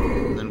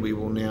 Then we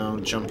will now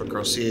jump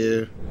across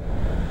here.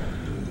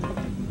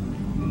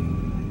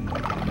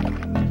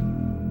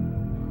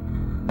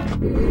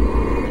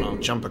 And I'll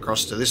jump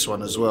across to this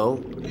one as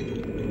well.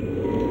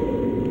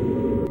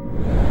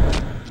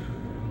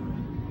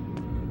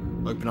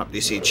 Open up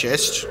this here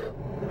chest.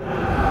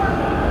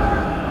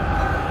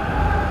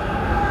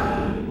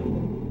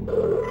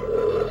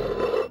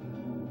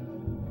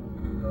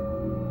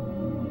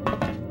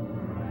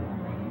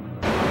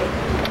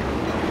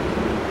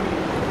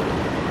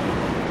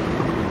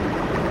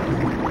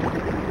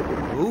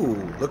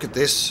 at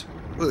this.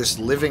 Look at this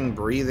living,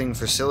 breathing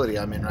facility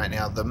I'm in right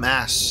now. The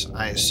mass,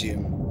 I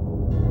assume.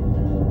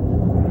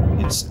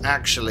 It's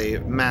actually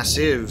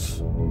massive.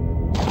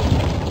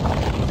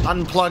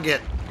 Unplug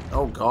it.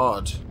 Oh,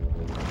 God.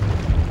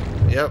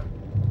 Yep.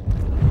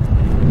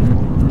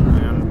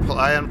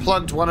 I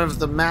unplugged one of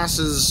the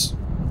mass's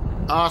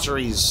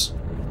arteries.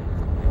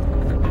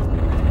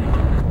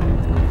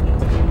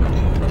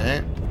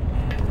 Okay.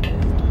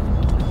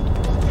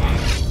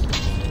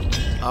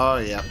 Oh,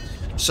 yeah.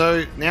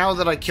 So, now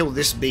that I kill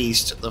this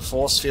beast, the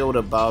force field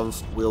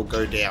above will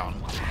go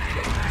down.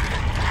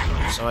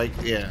 So,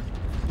 yeah.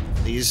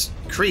 These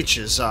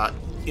creatures are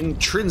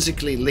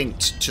intrinsically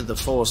linked to the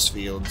force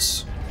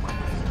fields.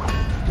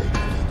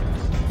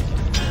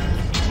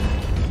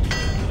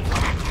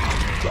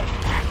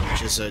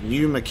 Which is a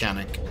new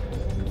mechanic.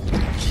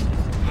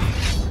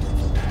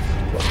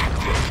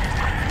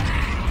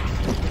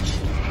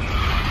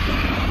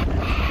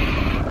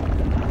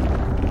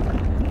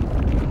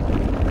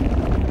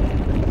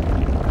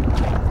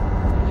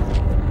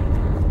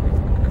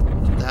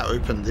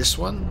 Open this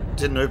one?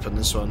 Didn't open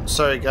this one.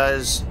 Sorry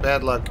guys,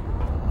 bad luck.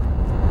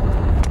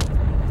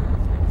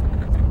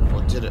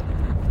 Or did it?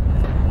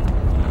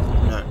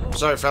 No.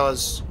 Sorry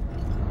fellas.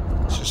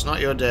 It's just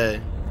not your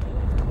day.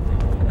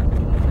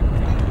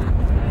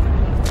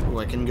 Oh,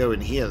 I can go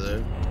in here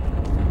though.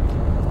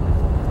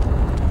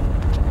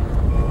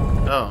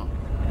 Oh.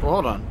 Well,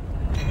 hold on.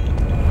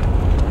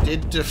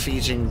 Did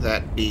defeating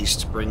that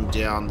beast bring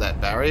down that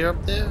barrier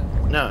up there?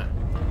 No.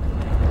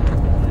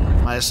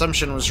 My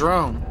assumption was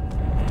wrong.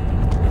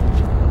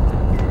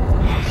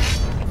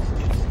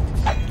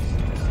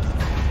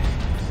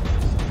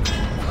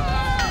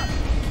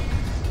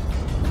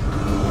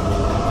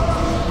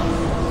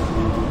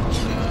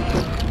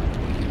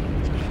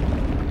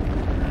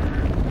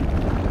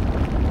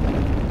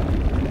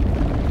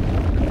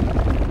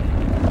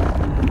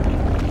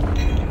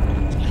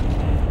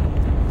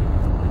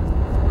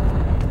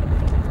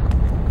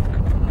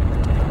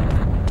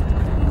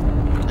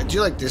 I do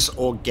like this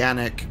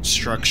organic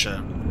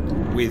structure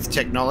with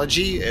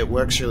technology. It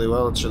works really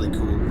well. It's really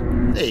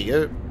cool. There you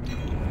go.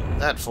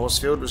 That force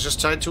field was just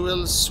tied to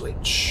a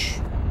switch.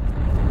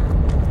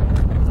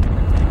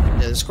 Yeah,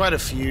 there's quite a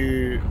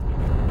few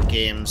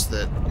games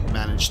that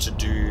manage to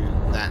do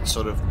that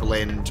sort of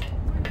blend.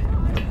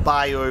 The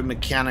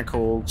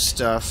biomechanical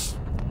stuff.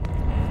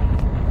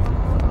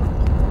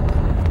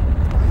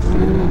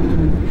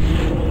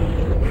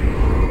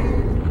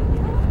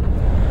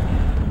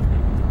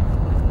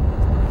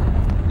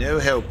 No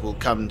help will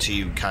come to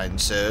you, kind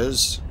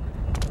sirs.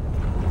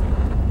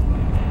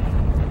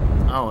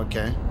 Oh,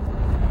 okay.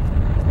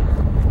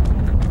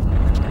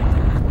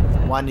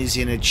 One is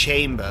in a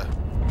chamber.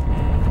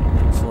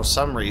 For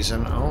some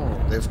reason.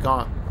 Oh, they've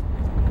got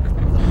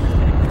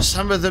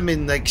some of them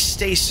in like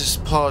stasis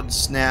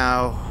pods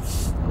now.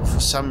 For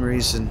some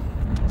reason.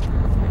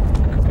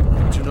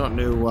 Do not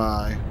know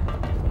why.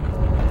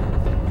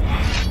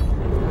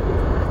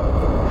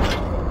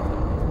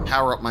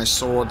 Power up my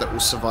sword that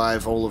will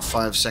survive all of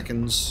 5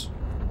 seconds.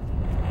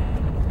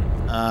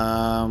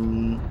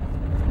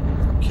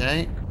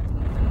 Okay.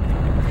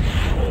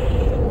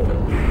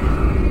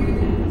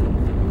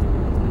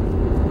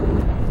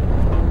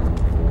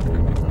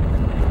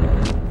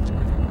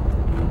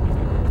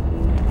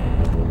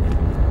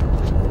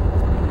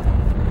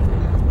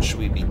 What should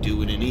we be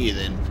doing in here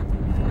then?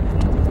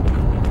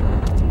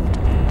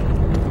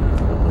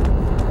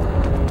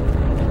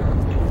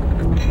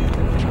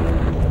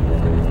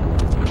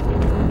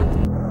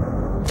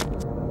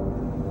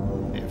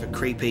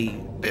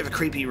 Bit of a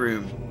creepy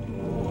room.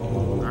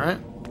 Alright.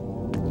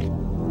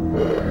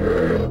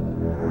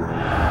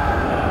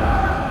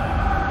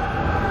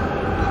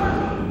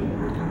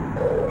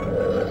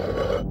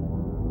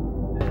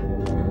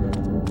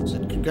 So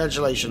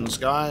congratulations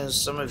guys,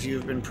 some of you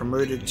have been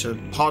promoted to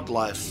pod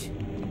life.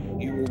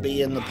 You will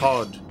be in the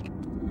pod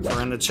for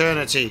an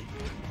eternity.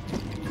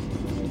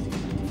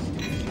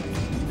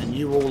 And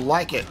you will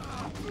like it.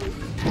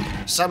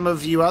 Some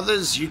of you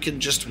others, you can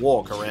just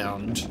walk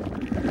around.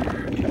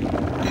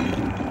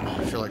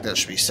 I feel like that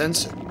should be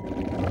censored.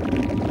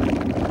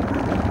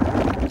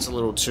 It's a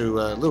little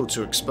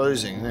too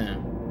exposing there.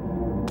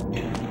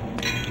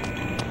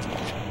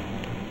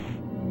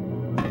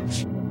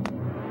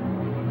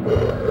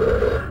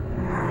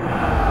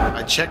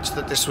 I checked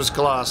that this was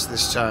glass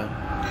this time.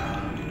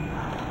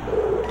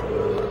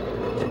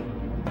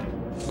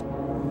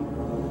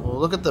 Well,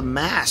 look at the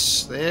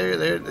mass. There,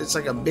 it's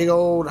like a big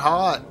old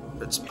heart.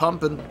 It's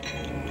pumping.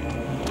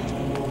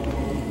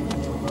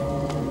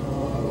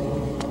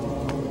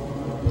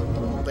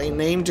 They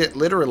named it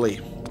literally.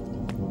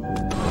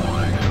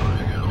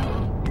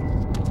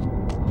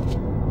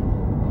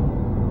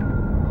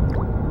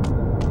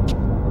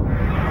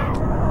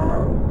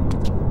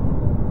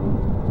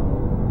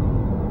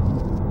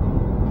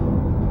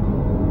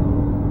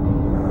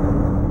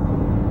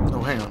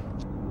 Oh, hang on.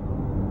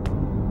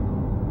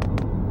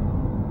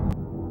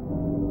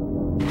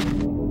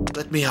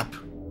 Let me up.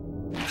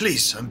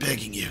 Please, I'm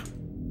begging you.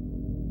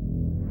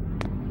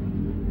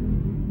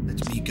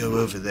 Let me you go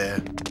over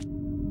there.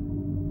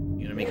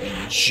 You're gonna make me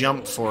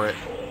jump for it.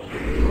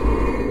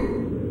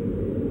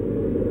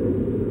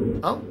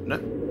 Oh, no.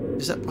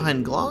 Is that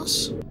behind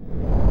glass?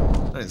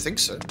 I don't think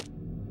so.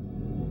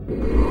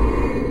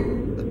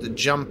 But the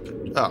jump...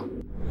 Oh.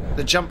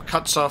 The jump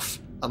cuts off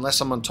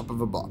unless I'm on top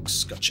of a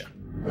box. Gotcha.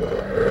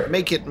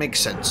 Make it make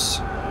sense.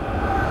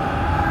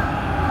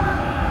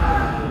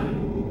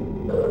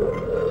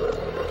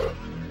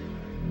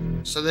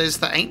 So there's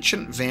the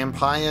ancient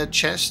vampire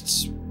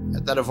chests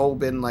that have all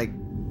been, like,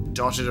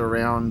 dotted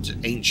around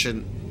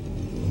ancient,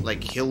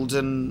 like,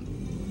 Hilden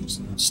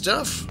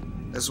stuff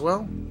as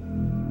well.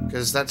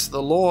 Because that's the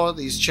lore.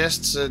 These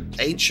chests are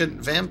ancient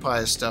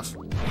vampire stuff.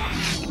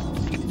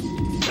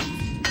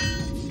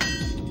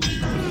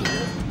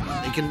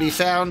 They can be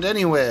found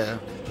anywhere.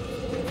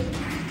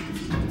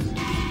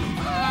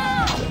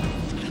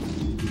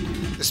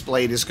 This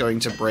blade is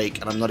going to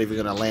break, and I'm not even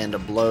going to land a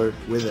blow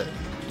with it.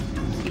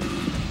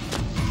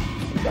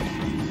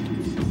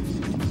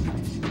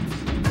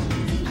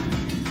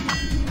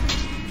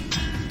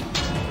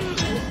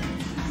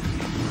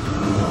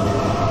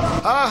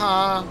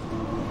 Aha!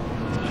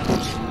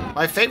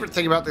 My favorite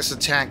thing about this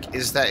attack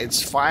is that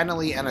it's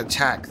finally an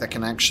attack that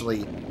can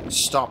actually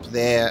stop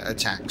their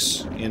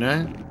attacks, you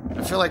know?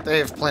 I feel like they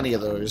have plenty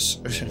of those.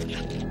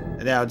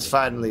 And now it's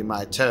finally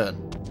my turn.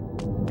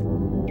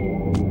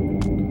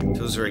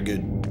 Feels very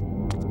good.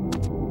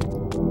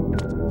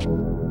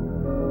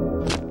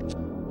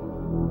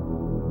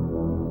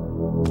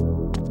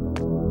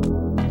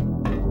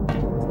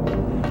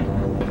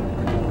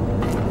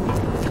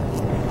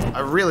 I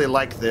really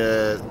like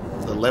the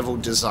level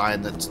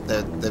design that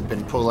they've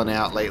been pulling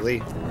out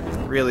lately.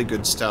 Really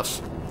good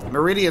stuff.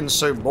 Meridian's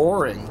so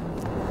boring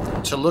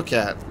to look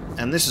at,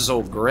 and this is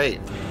all great.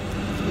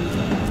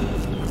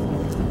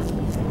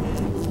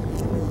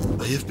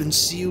 I have been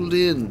sealed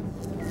in.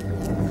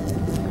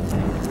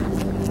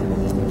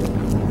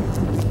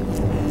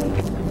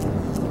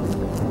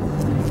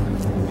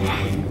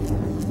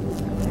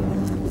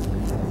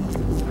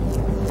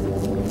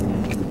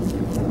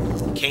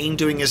 Kain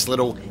doing his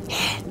little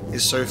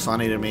is so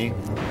funny to me.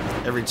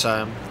 Every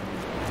time.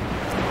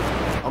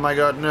 Oh my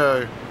god,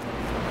 no.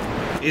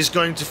 He's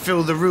going to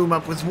fill the room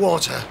up with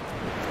water.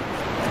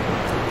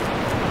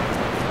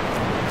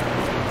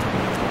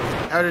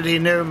 How did he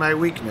know my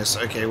weakness?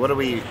 Okay, what do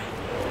we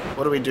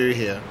do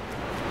here?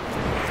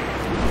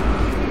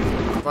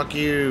 Fuck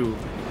you.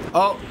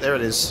 Oh, there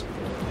it is.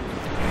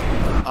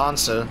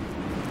 Answer.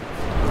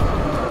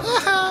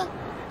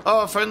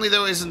 Oh, if only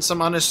there isn't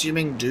some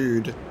unassuming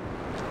dude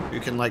who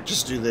can, like,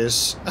 just do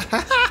this.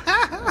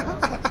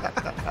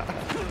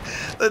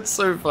 That's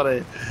so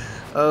funny.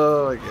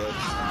 Oh my god.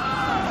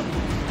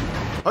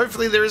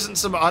 Hopefully there isn't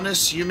some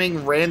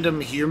unassuming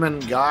random human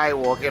guy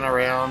walking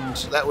around.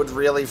 That would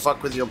really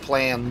fuck with your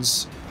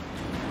plans.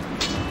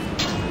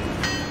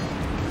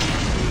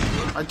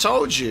 I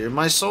told you,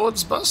 my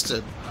sword's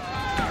busted.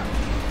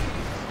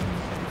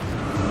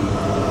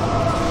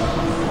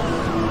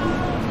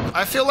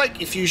 I feel like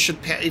if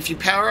you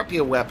power up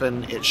your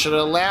weapon, it should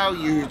allow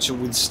you to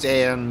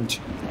withstand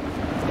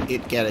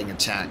it getting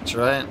attacked,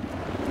 right?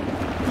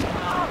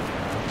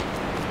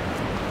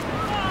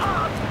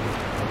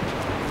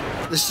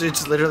 This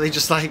dude's literally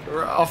just like,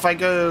 off I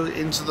go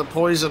into the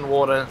poison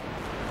water.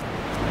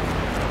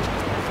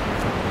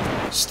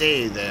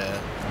 Stay there,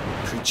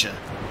 creature.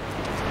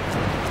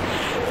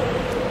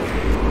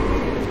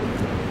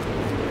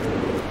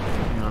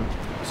 Hang on.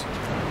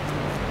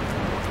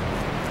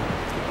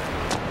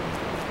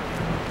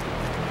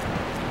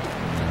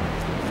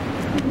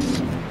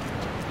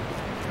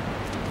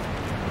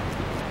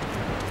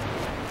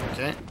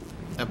 Okay,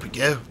 up we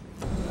go.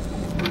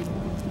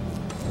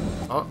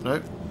 Oh, no.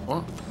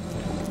 What?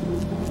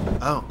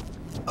 Oh.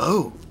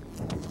 Oh.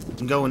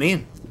 I'm going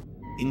in.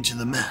 Into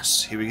the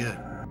mess. Here we go.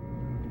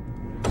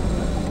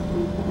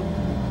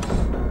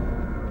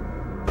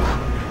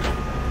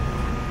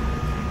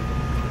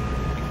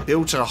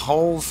 Built a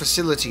whole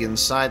facility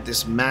inside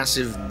this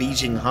massive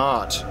beating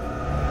heart.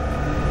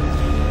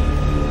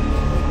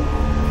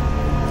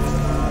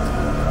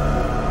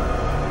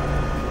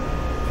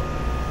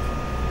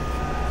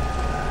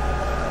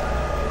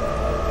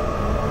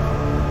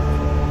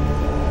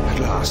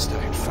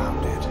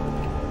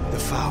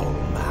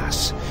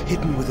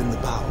 Hidden within the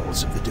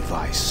bowels of the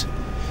device.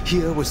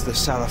 Here was the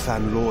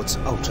Sarafan Lord's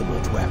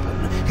ultimate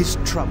weapon, his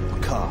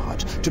trump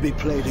card, to be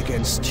played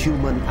against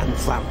human and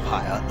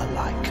vampire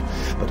alike.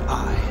 But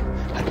I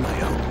had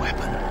my own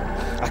weapon.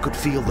 I could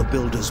feel the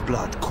Builder's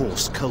blood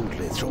course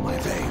coldly through my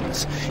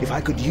veins. If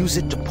I could use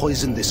it to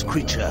poison this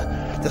creature,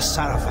 the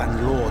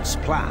Sarafan Lord's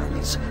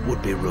plans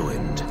would be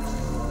ruined.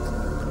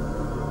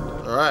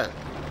 Alright.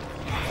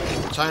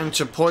 Time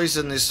to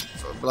poison this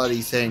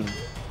bloody thing.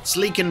 It's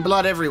leaking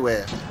blood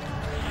everywhere.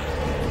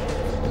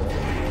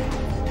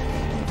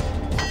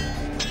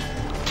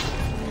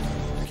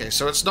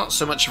 So it's not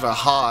so much of a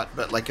heart,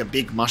 but like a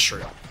big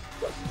mushroom.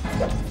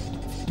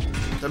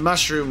 The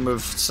mushroom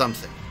of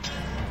something.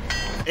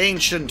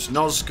 Ancient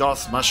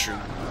Nosgoth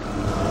mushroom.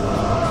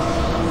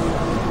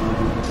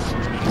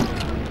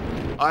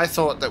 I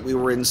thought that we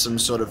were in some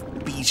sort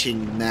of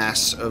beating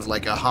mass of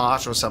like a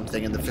heart or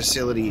something, and the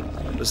facility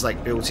was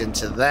like built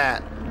into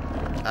that.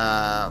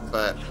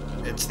 But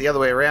it's the other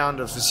way around.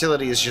 A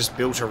facility is just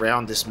built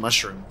around this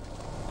mushroom.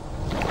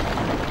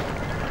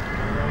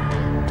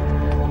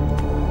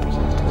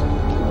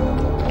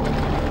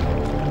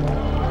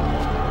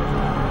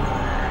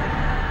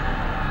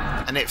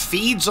 And it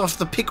feeds off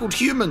the pickled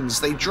humans.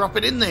 They drop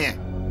it in there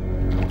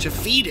to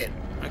feed it.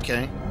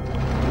 Okay.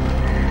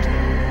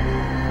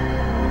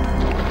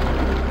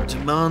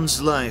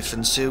 Demands life,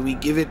 and so we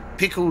give it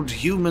pickled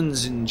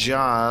humans in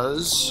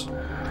jars.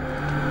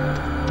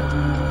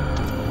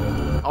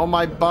 Oh,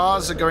 my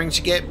bars are going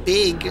to get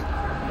big.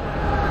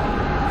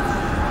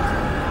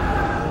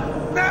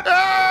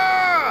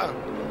 Ah!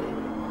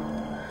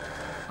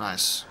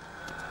 Nice.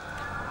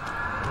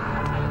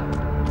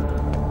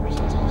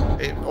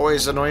 It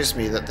always annoys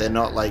me that they're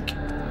not like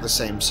the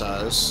same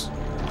size,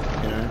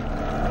 you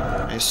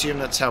know? I assume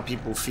that's how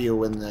people feel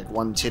when like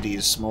one titty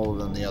is smaller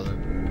than the other.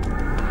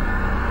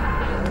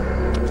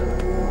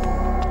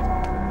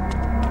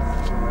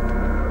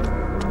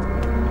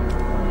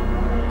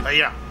 Oh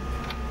yeah.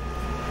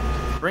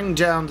 Bring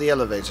down the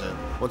elevator.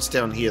 What's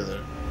down here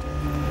though?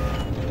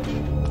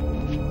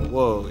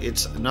 Whoa,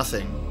 it's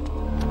nothing.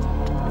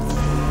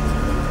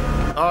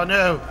 Oh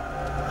no!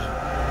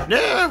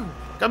 No!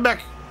 Come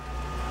back!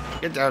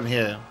 Get down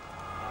here.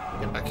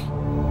 Get back.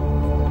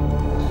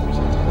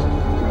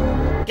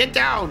 Get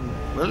down!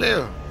 Will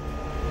you?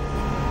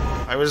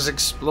 I was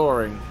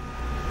exploring.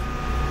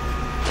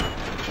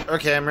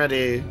 Okay, I'm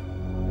ready.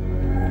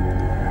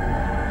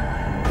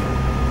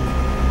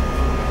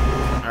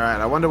 Alright,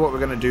 I wonder what we're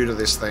gonna do to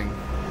this thing.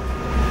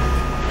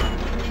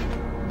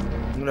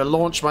 I'm gonna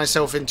launch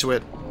myself into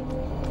it.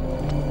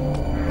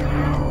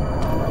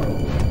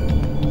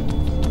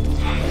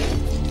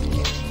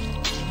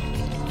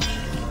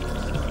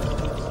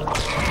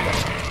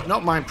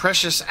 Not my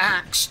precious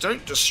axe.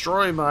 Don't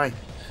destroy my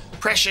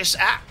precious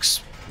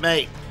axe,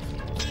 mate.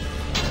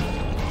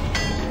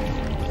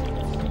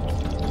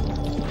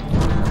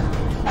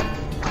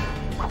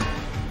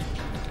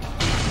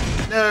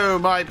 No,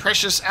 my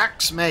precious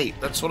axe, mate.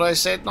 That's what I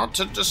said, not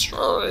to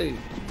destroy.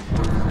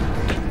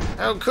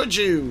 How could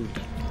you?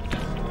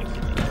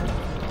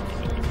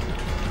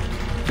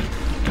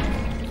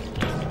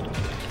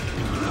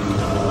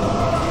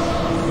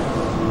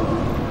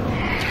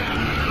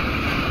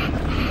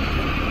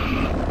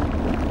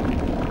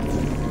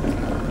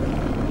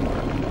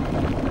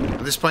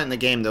 At this point in the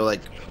game, they're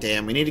like,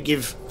 damn, we need to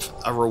give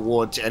a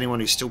reward to anyone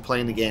who's still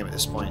playing the game at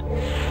this point.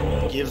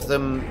 Give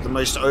them the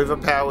most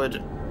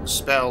overpowered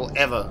spell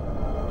ever.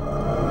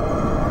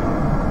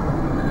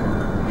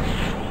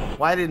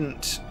 Why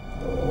didn't...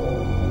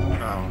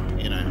 Oh,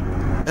 you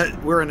know.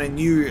 We're in a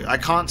new... I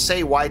can't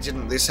say why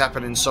didn't this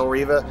happen in Soul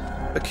Reaver,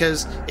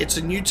 because it's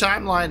a new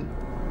timeline.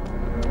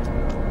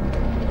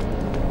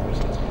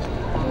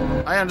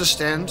 I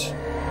understand.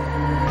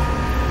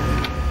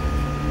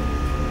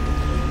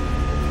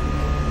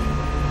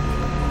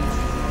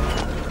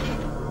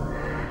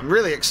 I'm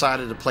really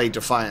excited to play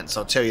Defiance,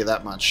 I'll tell you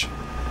that much.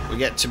 We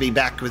get to be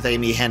back with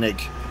Amy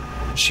Hennig.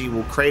 She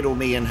will cradle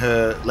me in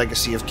her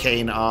Legacy of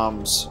Kain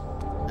arms,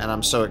 and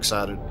I'm so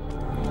excited.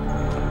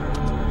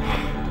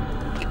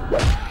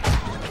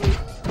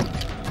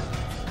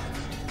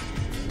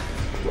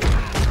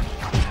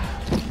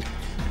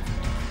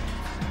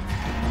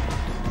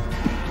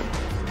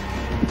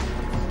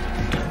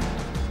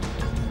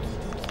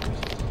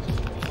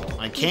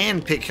 I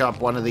can pick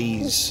up one of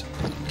these.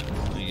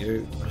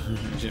 You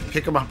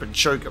pick them up and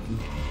choke them.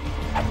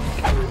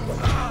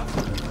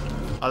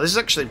 Oh, this is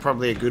actually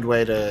probably a good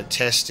way to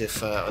test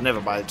if... oh,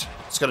 never mind.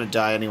 It's going to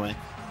die anyway.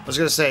 I was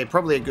going to say,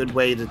 probably a good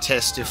way to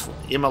test if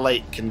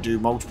Immolate can do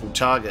multiple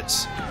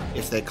targets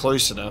if they're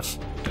close enough.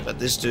 But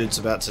this dude's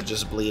about to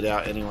just bleed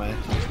out anyway.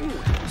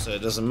 So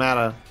it doesn't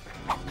matter.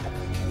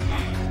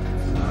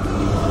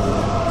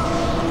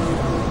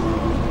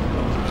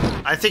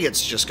 I think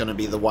it's just going to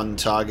be the one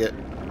target.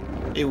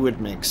 It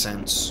would make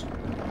sense.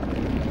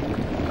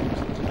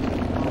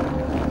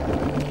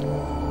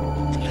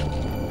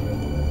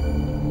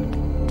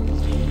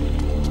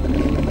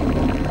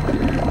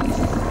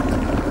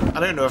 I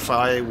don't know if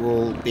I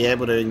will be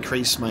able to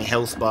increase my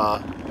health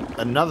bar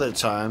another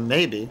time.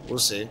 Maybe. We'll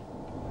see.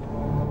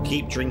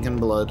 Keep drinking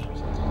blood.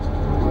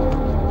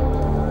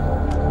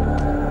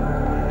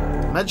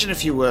 Imagine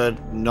if you were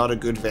not a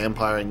good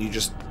vampire and you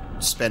just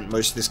spent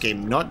most of this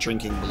game not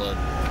drinking blood.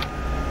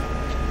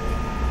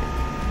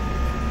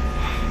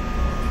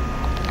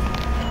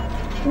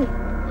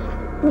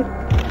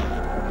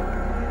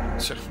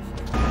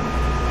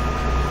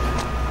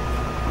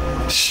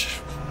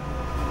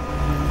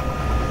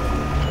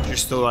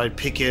 Just thought I'd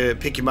pick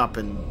him up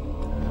and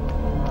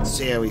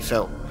see how he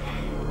felt.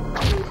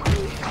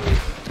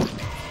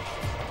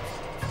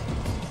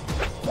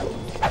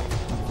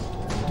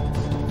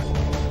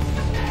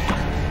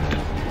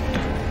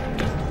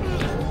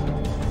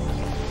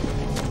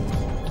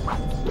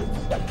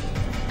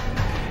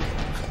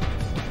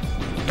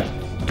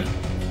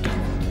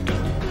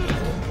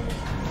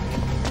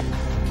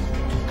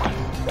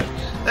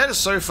 That is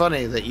so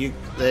funny that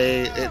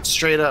it's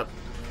straight up.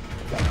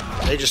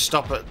 They just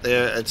stop at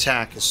their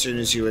attack as soon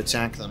as you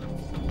attack them.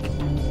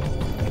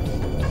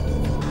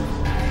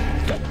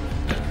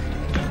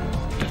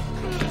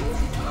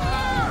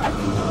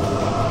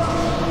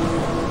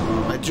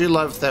 I do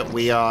love that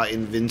we are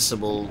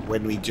invincible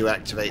when we do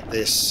activate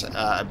this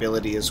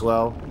ability as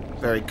well.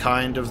 Very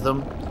kind of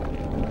them.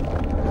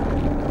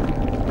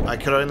 I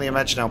could only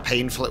imagine how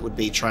painful it would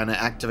be trying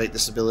to activate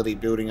this ability,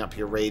 building up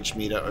your rage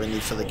meter, only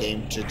for the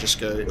game to just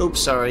go, oops,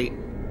 sorry.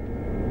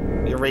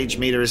 Your rage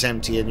meter is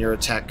empty and your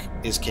attack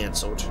is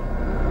cancelled.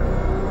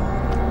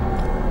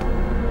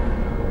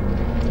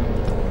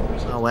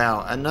 Oh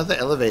wow, another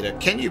elevator.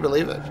 Can you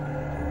believe it?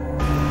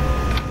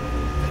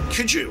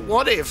 Could you,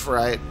 what if,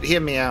 right,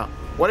 hear me out.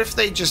 What if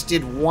they just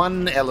did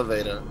one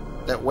elevator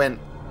that went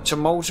to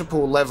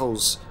multiple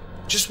levels?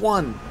 Just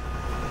one.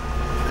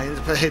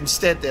 But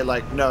instead they're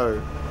like,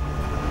 no.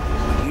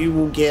 You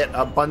will get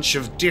a bunch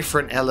of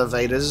different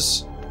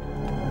elevators.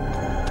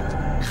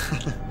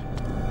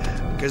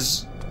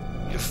 Because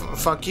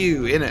fuck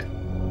you, innit?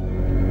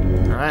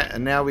 Alright,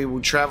 and now we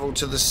will travel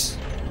to this.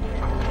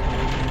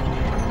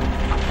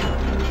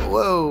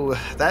 Whoa,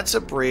 that's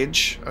a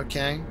bridge.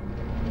 Okay.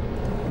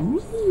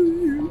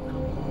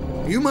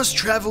 Ooh. You must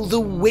travel the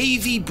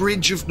wavy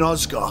bridge of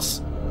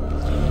Nosgoth.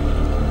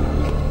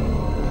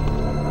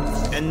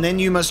 And then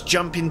you must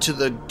jump into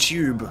the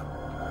tube.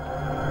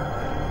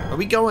 Are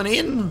we going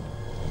in?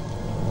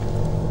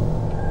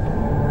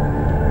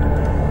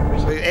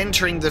 We're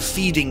entering the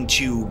feeding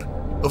tube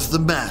of the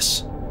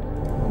mass.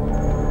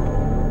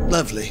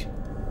 Lovely.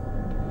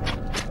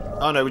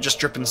 Oh no, we're just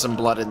dripping some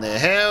blood in there.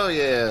 Hell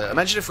yeah.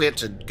 Imagine if we had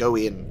to go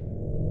in.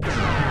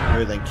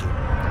 No, thank you.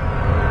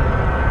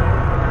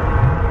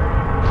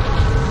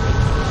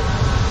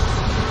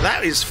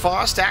 That is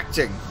fast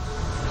acting.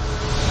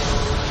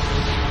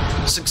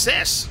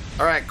 Success.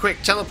 Alright,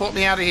 quick, teleport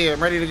me out of here.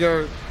 I'm ready to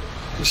go.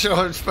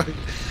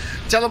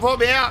 Teleport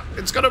me out.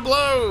 It's gonna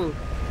blow.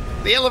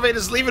 The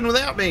elevator's leaving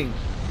without me.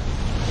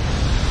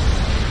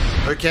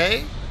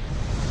 Okay.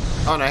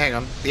 Oh no, hang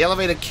on. The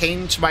elevator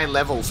came to my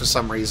level for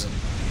some reason.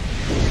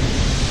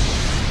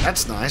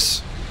 That's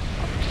nice.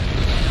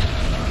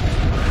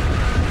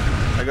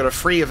 I got a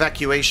free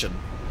evacuation.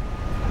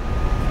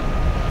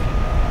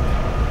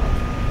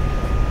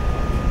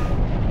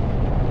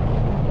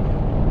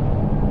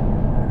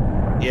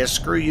 Yeah,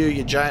 screw you,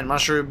 you giant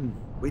mushroom.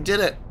 We did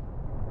it.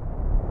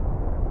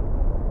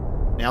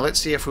 Now let's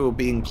see if we were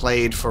being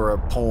played for a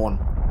pawn.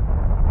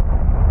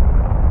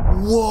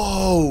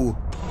 Whoa!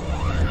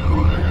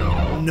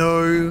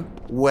 No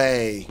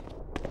way.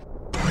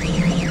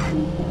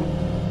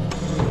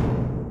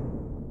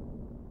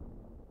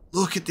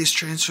 Look at this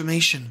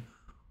transformation.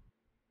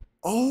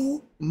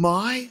 Oh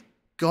my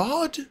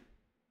god.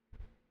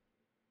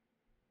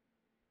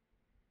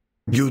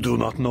 You do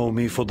not know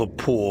me for the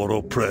poor,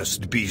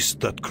 oppressed beast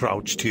that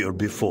crouched here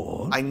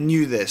before. I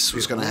knew this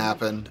was going to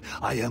happen.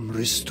 I am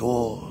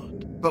restored.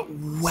 But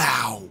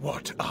wow.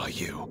 What are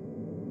you?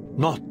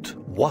 Not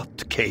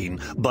what, Kain,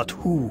 but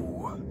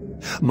who.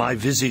 My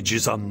visage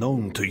is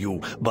unknown to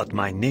you, but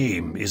my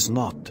name is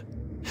not.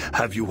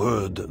 Have you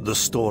heard the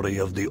story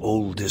of the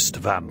oldest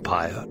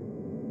vampire?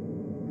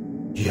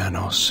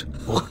 Janos.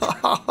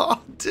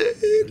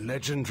 Dude.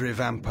 Legendary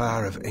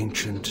vampire of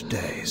ancient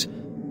days.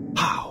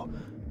 How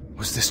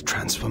was this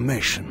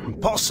transformation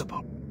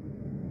possible?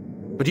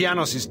 But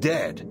Janos is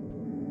dead.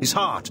 His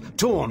heart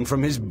torn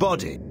from his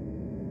body.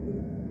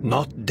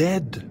 Not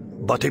dead,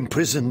 but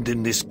imprisoned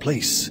in this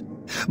place.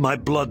 My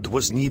blood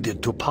was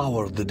needed to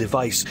power the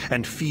device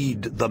and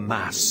feed the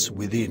mass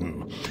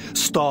within.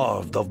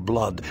 Starved of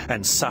blood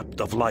and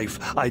sapped of life,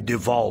 I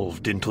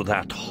devolved into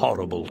that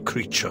horrible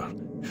creature.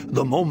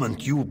 The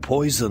moment you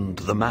poisoned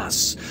the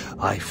mass,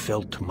 I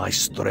felt my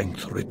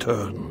strength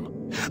return.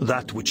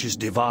 That which is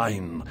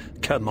divine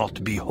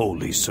cannot be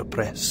wholly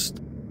suppressed.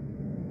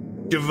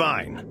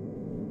 Divine?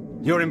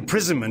 Your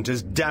imprisonment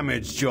has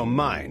damaged your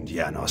mind,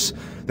 Janos.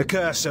 The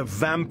curse of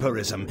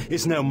vampirism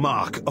is no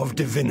mark of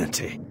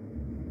divinity.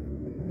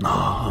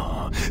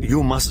 Ah,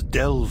 you must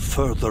delve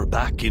further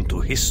back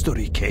into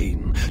history,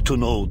 Kain, to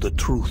know the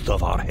truth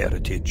of our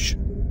heritage.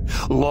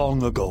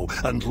 Long ago,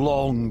 and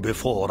long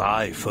before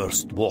I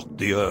first walked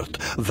the earth,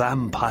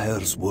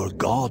 vampires were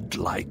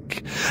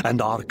godlike,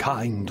 and our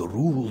kind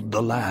ruled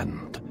the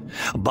land.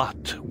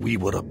 But we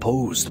were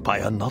opposed by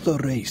another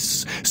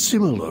race,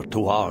 similar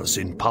to ours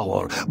in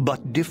power,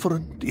 but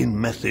different in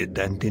method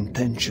and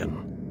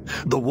intention.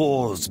 The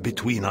wars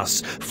between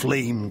us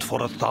flamed for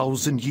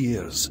 1,000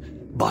 years,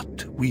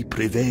 but we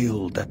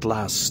prevailed at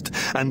last,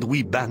 and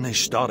we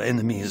banished our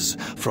enemies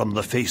from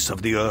the face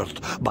of the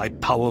earth by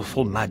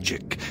powerful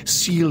magic,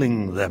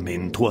 sealing them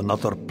into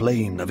another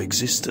plane of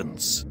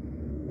existence.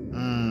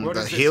 What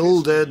The has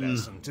Hilden.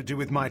 to do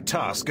with my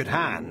task at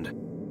hand?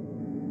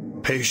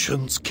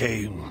 Patience,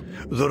 Kain.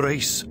 The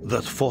race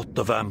that fought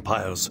the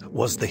vampires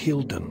was the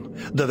Hilden,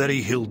 the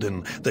very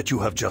Hilden that you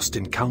have just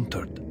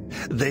encountered.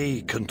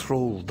 They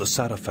control the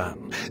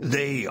Sarafan.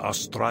 They are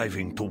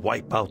striving to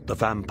wipe out the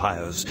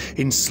vampires,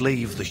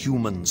 enslave the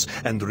humans,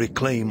 and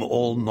reclaim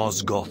all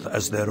Nosgoth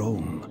as their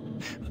own.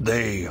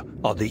 They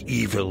are the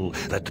evil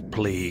that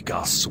plague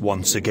us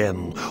once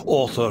again,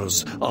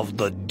 authors of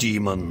the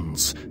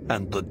demons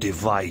and the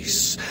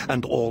device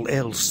and all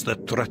else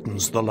that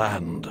threatens the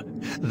land.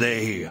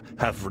 They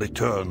have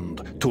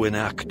returned to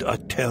enact a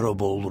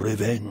terrible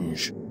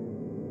revenge.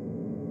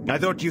 I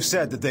thought you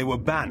said that they were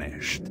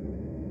banished.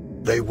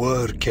 They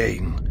were,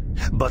 Kain.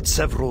 But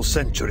several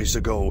centuries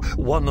ago,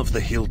 one of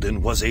the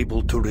Hilden was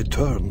able to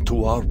return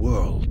to our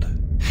world.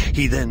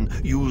 He then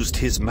used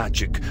his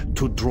magic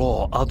to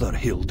draw other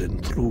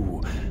Hilden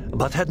through,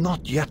 but had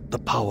not yet the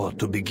power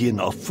to begin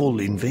a full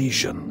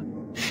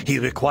invasion. He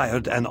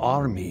required an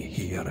army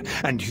here,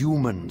 and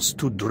humans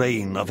to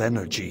drain of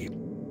energy.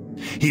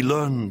 He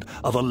learned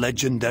of a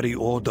legendary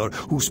order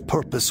whose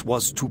purpose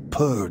was to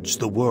purge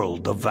the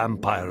world of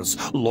vampires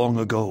long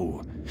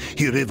ago.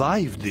 He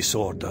revived this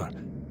order,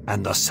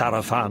 and the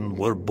Sarafan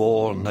were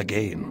born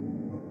again.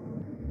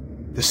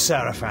 The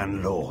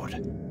Sarafan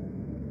Lord.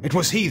 It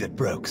was he that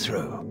broke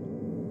through.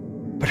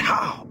 But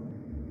how?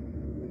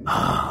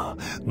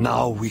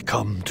 Now we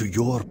come to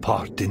your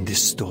part in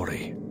this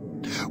story.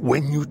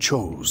 When you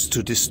chose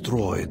to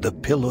destroy the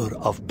Pillar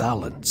of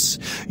Balance,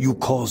 you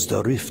caused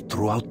a rift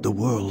throughout the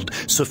world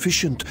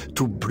sufficient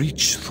to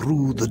breach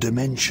through the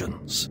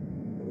dimensions.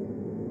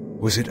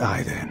 Was it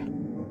I,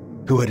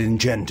 then, who had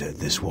engendered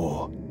this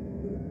war?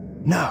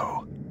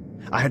 No.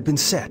 I had been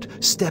set,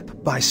 step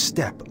by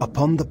step,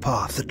 upon the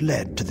path that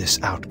led to this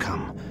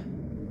outcome.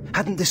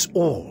 Hadn't this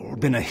all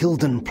been a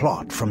Hilden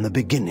plot from the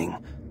beginning?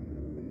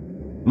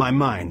 My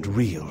mind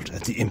reeled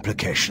at the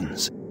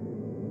implications.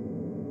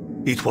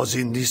 It was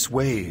in this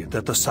way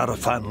that the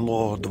Sarafan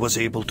Lord was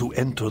able to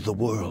enter the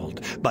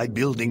world, by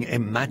building a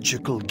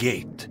magical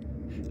gate.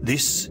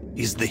 This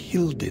is the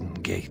Hilden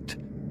Gate.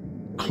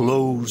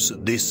 Close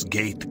this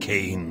gate,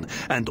 Kain,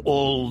 and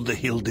all the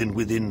Hilden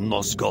within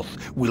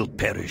Nosgoth will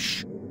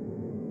perish.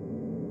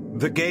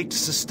 The gate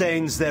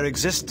sustains their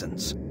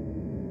existence.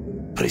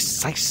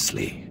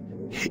 Precisely.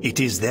 It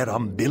is their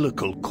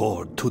umbilical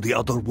cord to the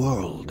other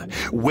world.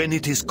 When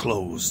it is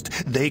closed,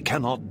 they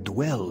cannot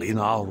dwell in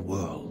our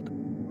world.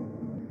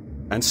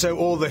 And so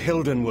all the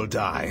Hilden will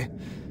die,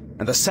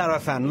 and the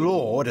Sarafan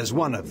Lord, as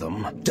one of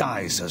them,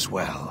 dies as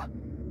well.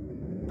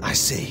 I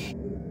see.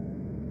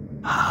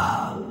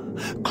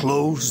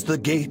 Close the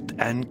gate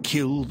and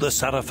kill the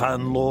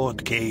Sarafan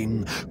Lord,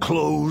 Kain.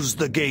 Close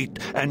the gate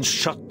and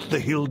shut the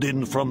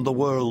Hilden from the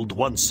world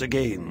once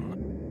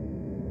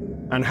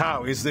again. And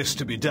how is this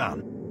to be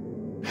done?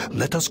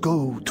 Let us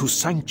go to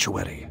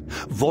Sanctuary.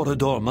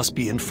 Vorador must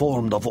be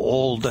informed of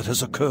all that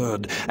has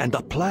occurred, and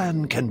a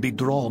plan can be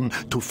drawn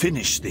to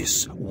finish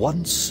this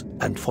once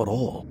and for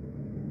all.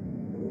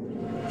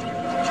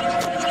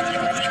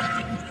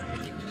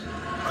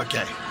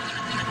 Okay.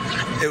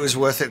 It was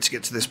worth it to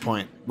get to this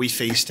point. We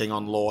feasting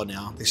on lore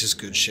now. This is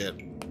good shit.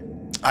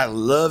 I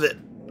love it.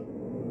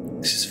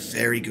 This is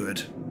very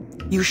good.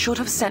 You should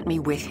have sent me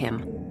with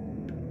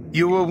him.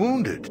 You were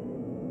wounded.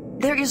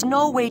 There is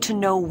no way to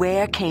know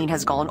where Kain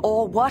has gone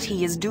or what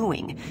he is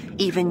doing.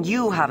 Even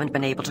you haven't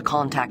been able to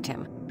contact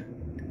him.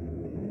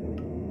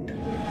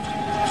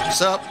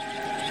 What's up?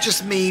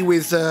 Just me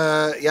with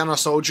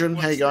Janos Aldrin.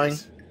 How you going?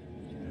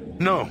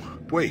 No,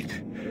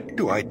 wait.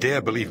 Do I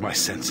dare believe my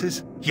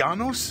senses?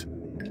 Janos?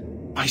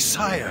 My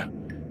sire.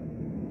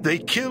 They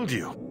killed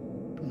you.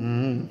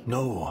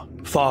 No,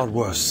 far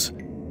worse.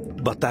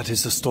 But that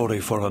is a story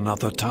for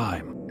another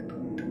time.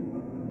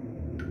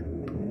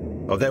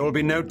 Or there will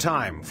be no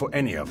time for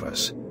any of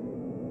us.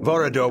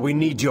 Vorador, we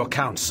need your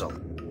counsel.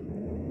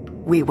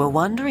 We were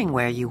wondering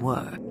where you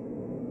were.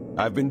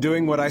 I've been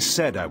doing what I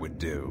said I would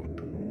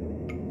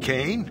do.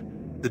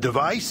 Kain? The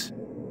device?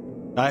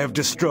 I have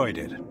destroyed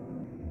it.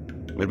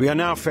 But we are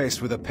now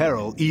faced with a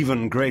peril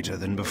even greater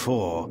than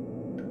before.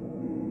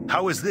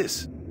 How is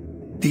this?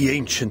 The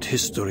ancient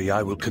history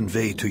I will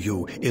convey to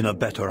you in a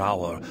better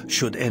hour,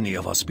 should any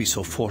of us be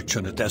so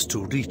fortunate as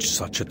to reach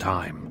such a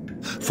time.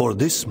 For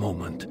this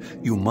moment,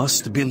 you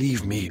must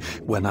believe me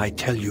when I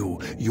tell you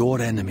your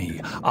enemy,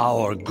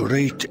 our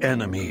great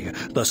enemy,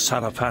 the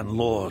Sarafan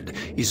Lord,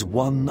 is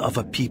one of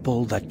a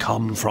people that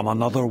come from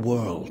another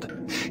world.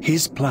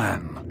 His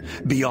plan,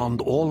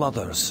 beyond all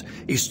others,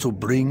 is to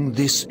bring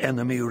this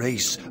enemy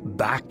race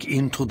back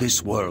into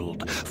this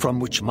world,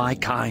 from which my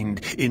kind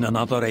in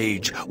another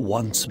age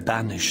once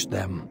banished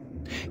them.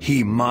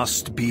 He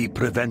must be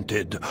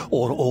prevented,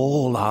 or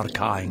all our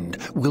kind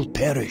will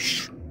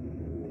perish.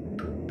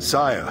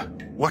 Sire,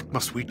 what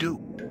must we do?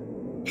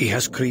 He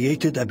has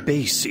created a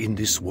base in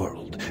this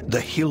world,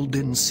 the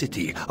Hilden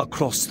City,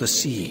 across the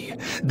sea.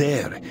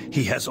 There,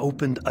 he has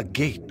opened a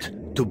gate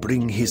to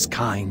bring his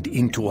kind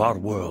into our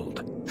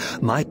world.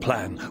 My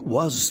plan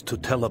was to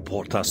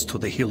teleport us to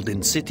the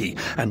Hilden City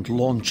and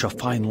launch a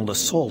final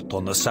assault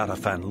on the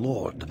Sarafan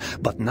Lord.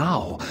 But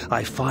now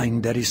I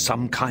find there is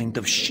some kind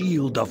of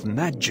shield of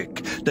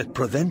magic that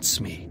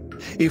prevents me.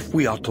 If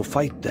we are to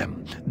fight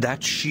them,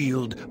 that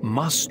shield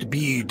must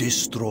be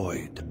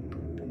destroyed.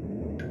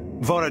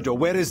 Vorador,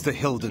 where is the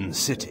Hilden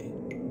city?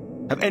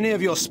 Have any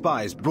of your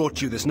spies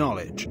brought you this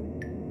knowledge?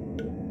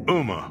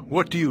 Uma,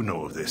 what do you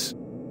know of this?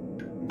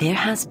 There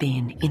has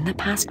been, in the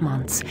past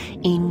months,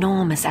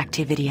 enormous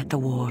activity at the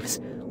wharves.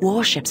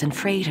 Warships and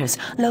freighters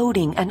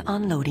loading and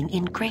unloading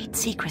in great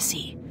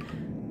secrecy.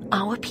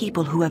 Our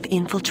people who have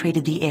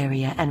infiltrated the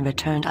area and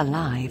returned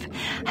alive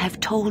have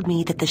told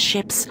me that the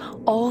ships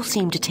all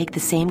seem to take the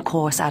same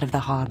course out of the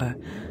harbor,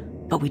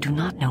 but we do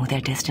not know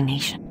their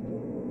destination.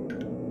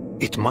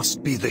 It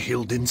must be the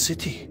Hilden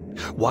city.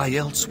 Why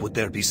else would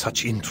there be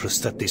such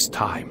interest at this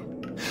time?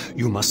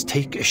 You must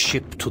take a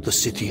ship to the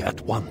city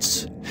at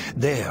once.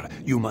 There,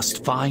 you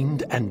must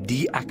find and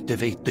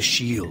deactivate the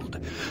shield,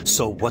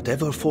 so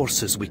whatever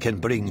forces we can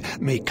bring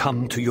may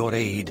come to your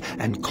aid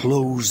and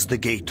close the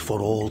gate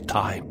for all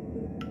time.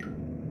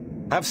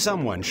 Have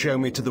someone show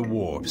me to the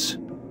wharves.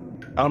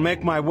 I'll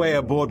make my way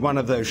aboard one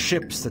of those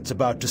ships that's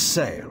about to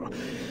sail.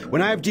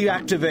 When I've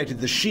deactivated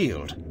the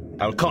shield,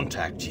 I'll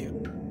contact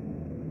you.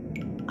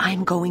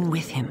 I'm going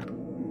with him.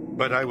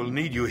 But I will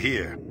need you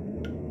here.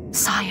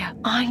 Sire,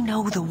 I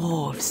know the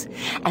wharves,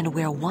 and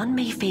where one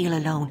may fail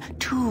alone,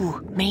 two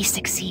may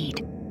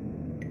succeed.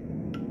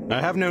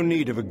 I have no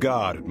need of a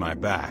guard at my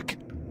back.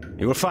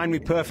 You will find me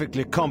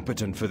perfectly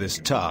competent for this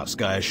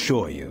task, I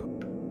assure you.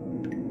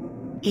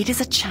 It is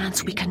a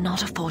chance we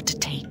cannot afford to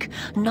take,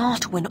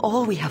 not when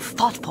all we have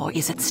fought for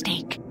is at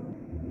stake.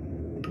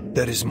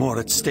 There is more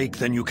at stake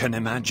than you can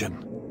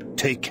imagine.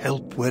 Take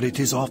help where it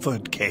is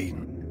offered,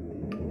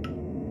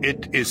 Kain.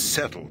 It is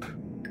settled.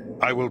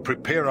 I will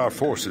prepare our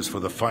forces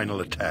for the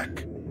final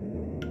attack.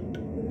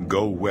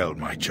 Go well,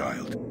 my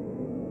child.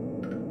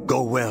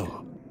 Go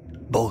well,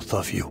 both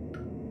of you.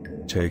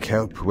 Take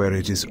help where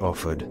it is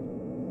offered.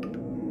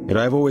 Yet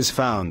I've always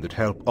found that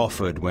help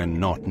offered when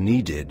not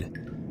needed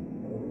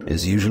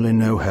is usually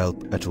no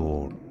help at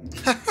all.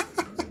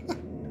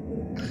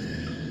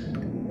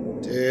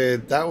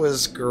 Dude, that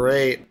was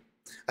great.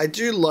 I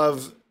do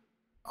love...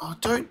 Oh,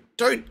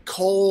 don't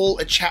call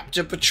a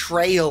chapter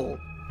betrayal.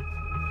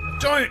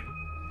 Don't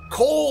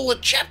call a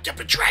chapter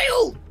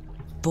betrayal.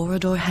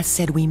 Vorador has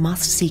said we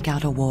must seek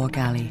out a war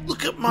galley.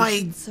 Look at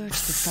my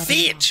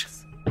fit.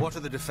 What are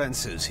the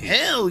defenses here?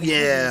 Hell List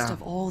yeah.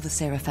 of all the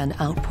Seraphan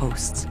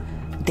outposts.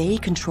 They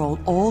control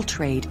all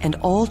trade and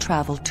all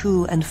travel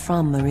to and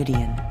from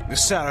Meridian. The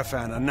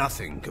Sarafan are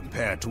nothing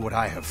compared to what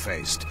I have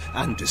faced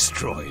and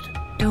destroyed.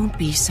 Don't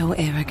be so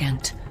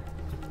arrogant.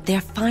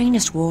 Their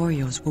finest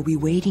warriors will be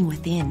waiting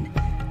within.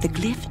 The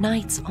Glyph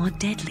Knights are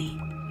deadly.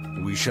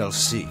 We shall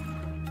see.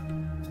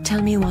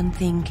 Tell me one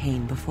thing,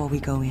 Kain, before we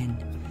go in.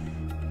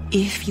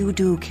 If you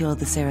do kill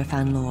the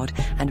Seraphan Lord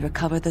and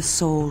recover the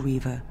Soul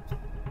Reaver,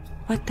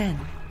 what then?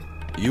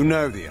 You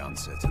know the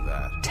answer to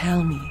that.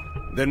 Tell me.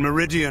 Then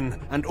Meridian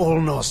and all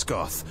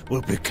Nosgoth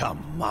will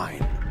become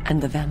mine.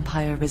 And the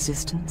vampire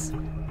resistance?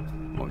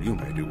 Well, you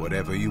may do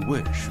whatever you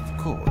wish, of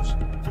course.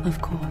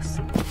 Of course.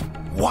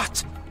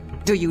 What?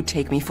 Do you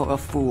take me for a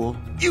fool?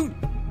 You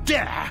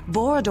dare!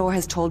 Vorador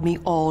has told me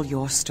all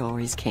your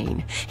stories,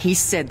 Kain. He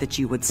said that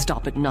you would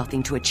stop at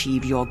nothing to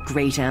achieve your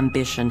great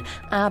ambition,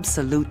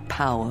 absolute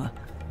power.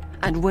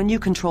 And when you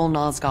control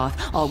Nosgoth,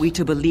 are we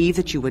to believe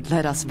that you would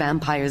let us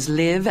vampires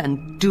live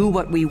and do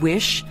what we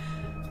wish?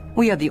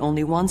 We are the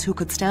only ones who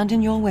could stand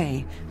in your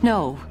way.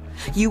 No,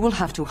 you will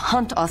have to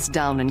hunt us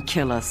down and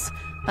kill us.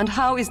 And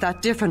how is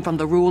that different from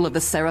the rule of the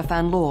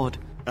Seraphan Lord?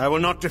 I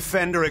will not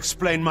defend or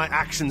explain my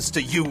actions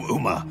to you,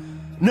 Uma.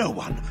 No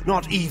one,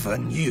 not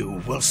even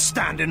you, will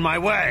stand in my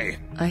way.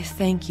 I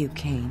thank you,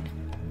 Kain,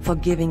 for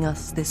giving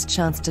us this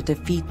chance to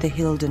defeat the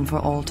Hilden for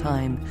all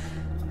time.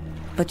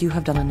 But you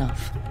have done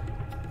enough.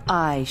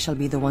 I shall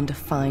be the one to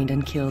find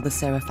and kill the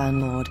Seraphan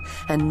Lord,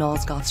 and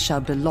Nosgoth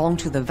shall belong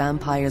to the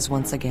vampires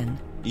once again.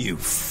 You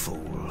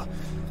fool.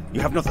 You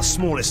have not the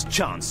smallest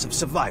chance of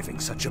surviving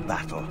such a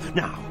battle.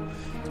 Now,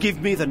 give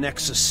me the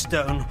Nexus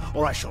Stone,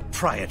 or I shall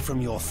pry it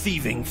from your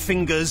thieving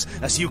fingers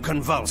as you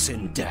convulse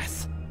in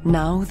death.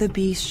 Now the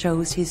beast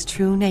shows his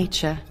true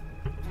nature,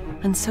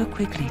 and so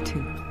quickly,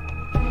 too.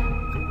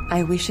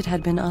 I wish it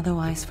had been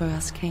otherwise for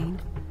us,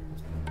 Kain.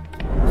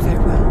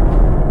 Farewell.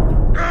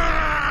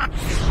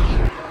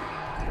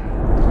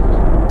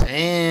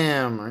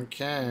 Damn,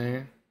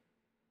 okay.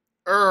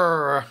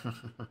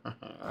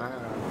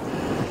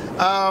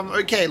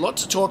 Okay, lot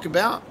to talk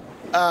about.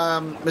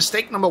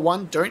 Mistake number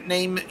one, don't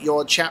name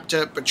your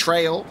chapter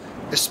Betrayal,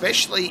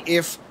 especially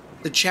if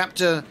the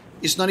chapter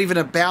is not even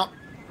about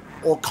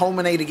or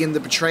culminating in the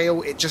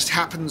betrayal. It just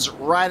happens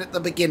right at the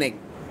beginning.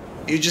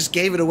 You just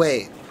gave it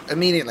away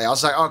immediately. I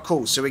was like, oh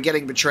cool, so we're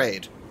getting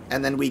betrayed.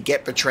 And then we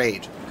get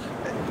betrayed.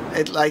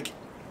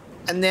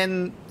 And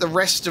then the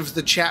rest of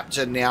the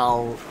chapter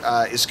now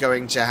is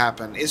going to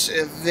happen. It's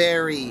a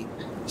very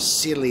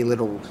silly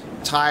little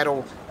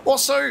title.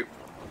 Also,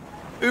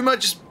 Uma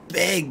just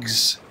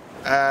begs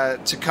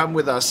to come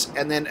with us,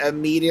 and then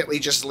immediately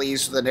just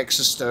leaves for the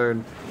Nexus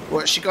Stone.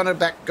 Well, is she gonna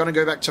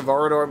go back to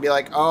Vorador and be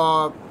like,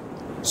 oh,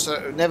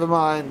 so never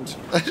mind.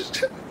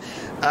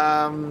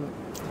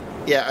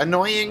 Yeah,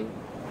 annoying.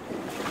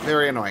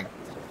 Very annoying.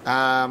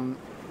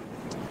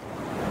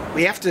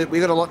 We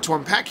got a lot to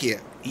unpack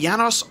here.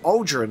 Janos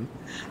Aldrin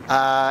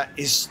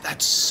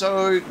that's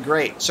so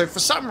great. So for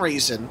some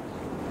reason,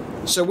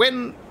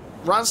 when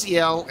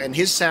Raziel and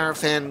his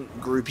Sarafan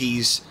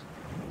groupies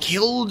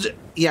killed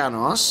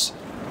Janos,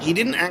 he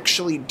didn't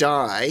actually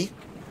die.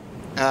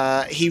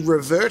 He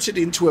reverted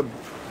into a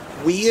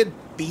weird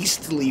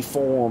beastly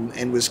form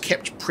and was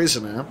kept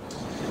prisoner.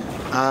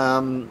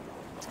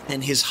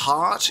 And his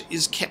heart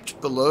is kept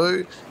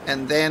below,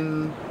 and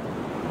then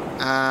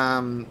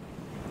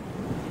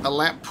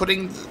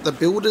putting the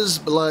builder's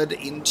blood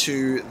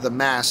into the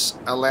mass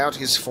allowed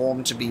his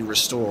form to be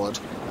restored.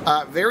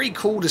 Very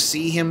cool to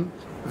see him.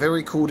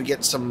 Very cool to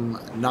get some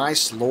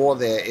nice lore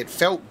there. It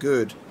felt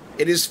good.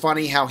 It is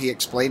funny how he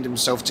explained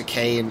himself to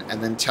Kain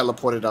and then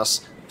teleported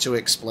us to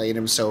explain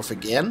himself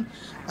again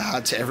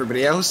to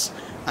everybody else.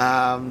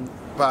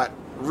 But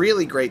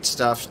really great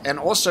stuff. And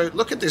also,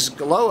 look at this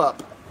glow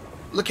up.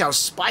 Look how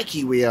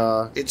spiky we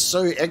are. It's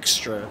so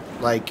extra.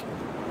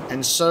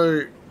 And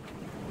so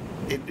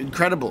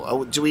incredible.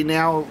 Oh,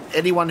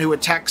 anyone who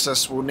attacks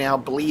us will now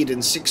bleed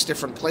in 6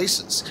 different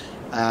places.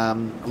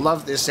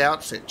 Love this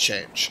outfit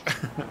change.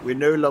 We're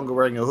no longer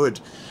wearing a hood.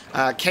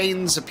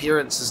 Kain's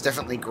appearance has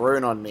definitely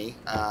grown on me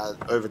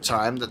over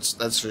time,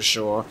 that's for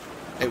sure.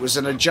 It was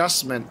an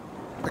adjustment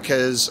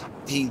because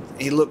he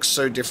looks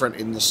so different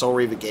in the Soul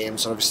Reaver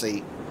games.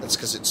 Obviously, that's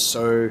because it's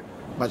so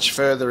much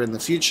further in the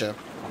future.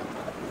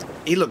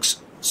 He looks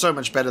so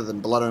much better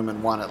than Blood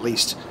Omen 1, at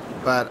least.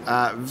 But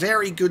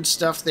very good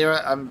stuff there.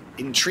 I'm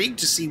intrigued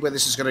to see where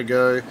this is going to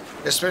go,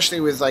 especially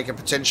with a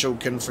potential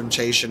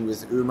confrontation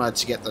with Uma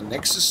to get the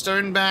Nexus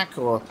Stone back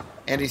or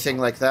anything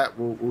like that.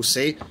 We'll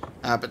see.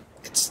 But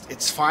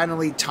it's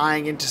finally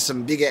tying into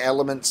some bigger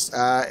elements,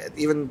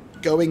 even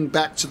going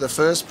back to the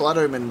first Blood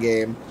Omen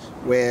game,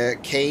 where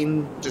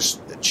Kain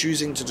just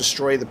choosing to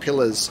destroy the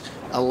pillars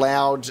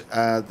allowed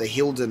the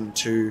Hilden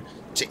to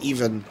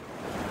even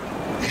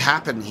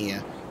happen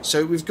here.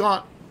 So we've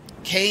got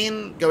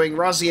Kain going,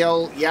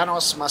 Raziel,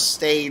 Janos must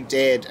stay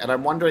dead, and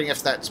I'm wondering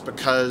if that's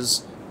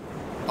because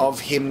of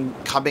him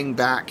coming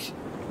back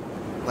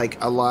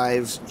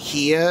alive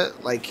here.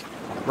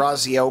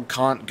 Raziel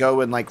can't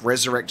go and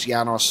resurrect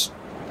Janos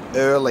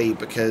early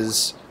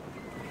because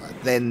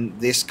then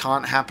this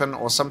can't happen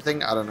or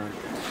something. I don't know.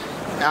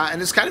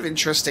 And it's kind of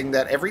interesting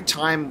that every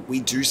time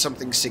we do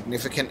something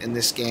significant in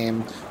this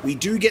game, we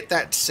do get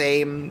that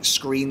same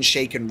screen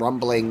shake and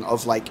rumbling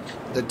of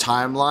the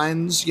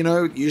timelines.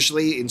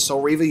 Usually in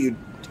Soul Reaver,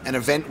 an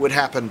event would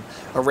happen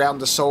around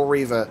the Soul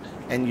Reaver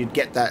and you'd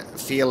get that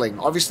feeling.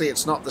 Obviously,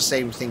 it's not the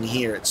same thing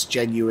here. It's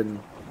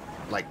genuine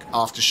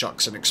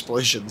aftershocks and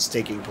explosions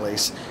taking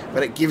place,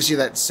 but it gives you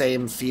that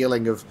same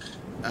feeling of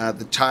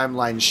the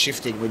timeline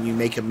shifting when you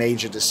make a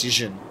major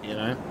decision,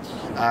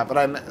 But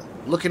I'm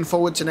looking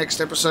forward to next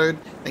episode.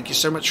 Thank you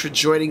so much for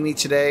joining me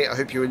today. I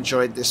hope you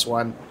enjoyed this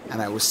one, and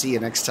I will see you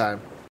next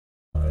time.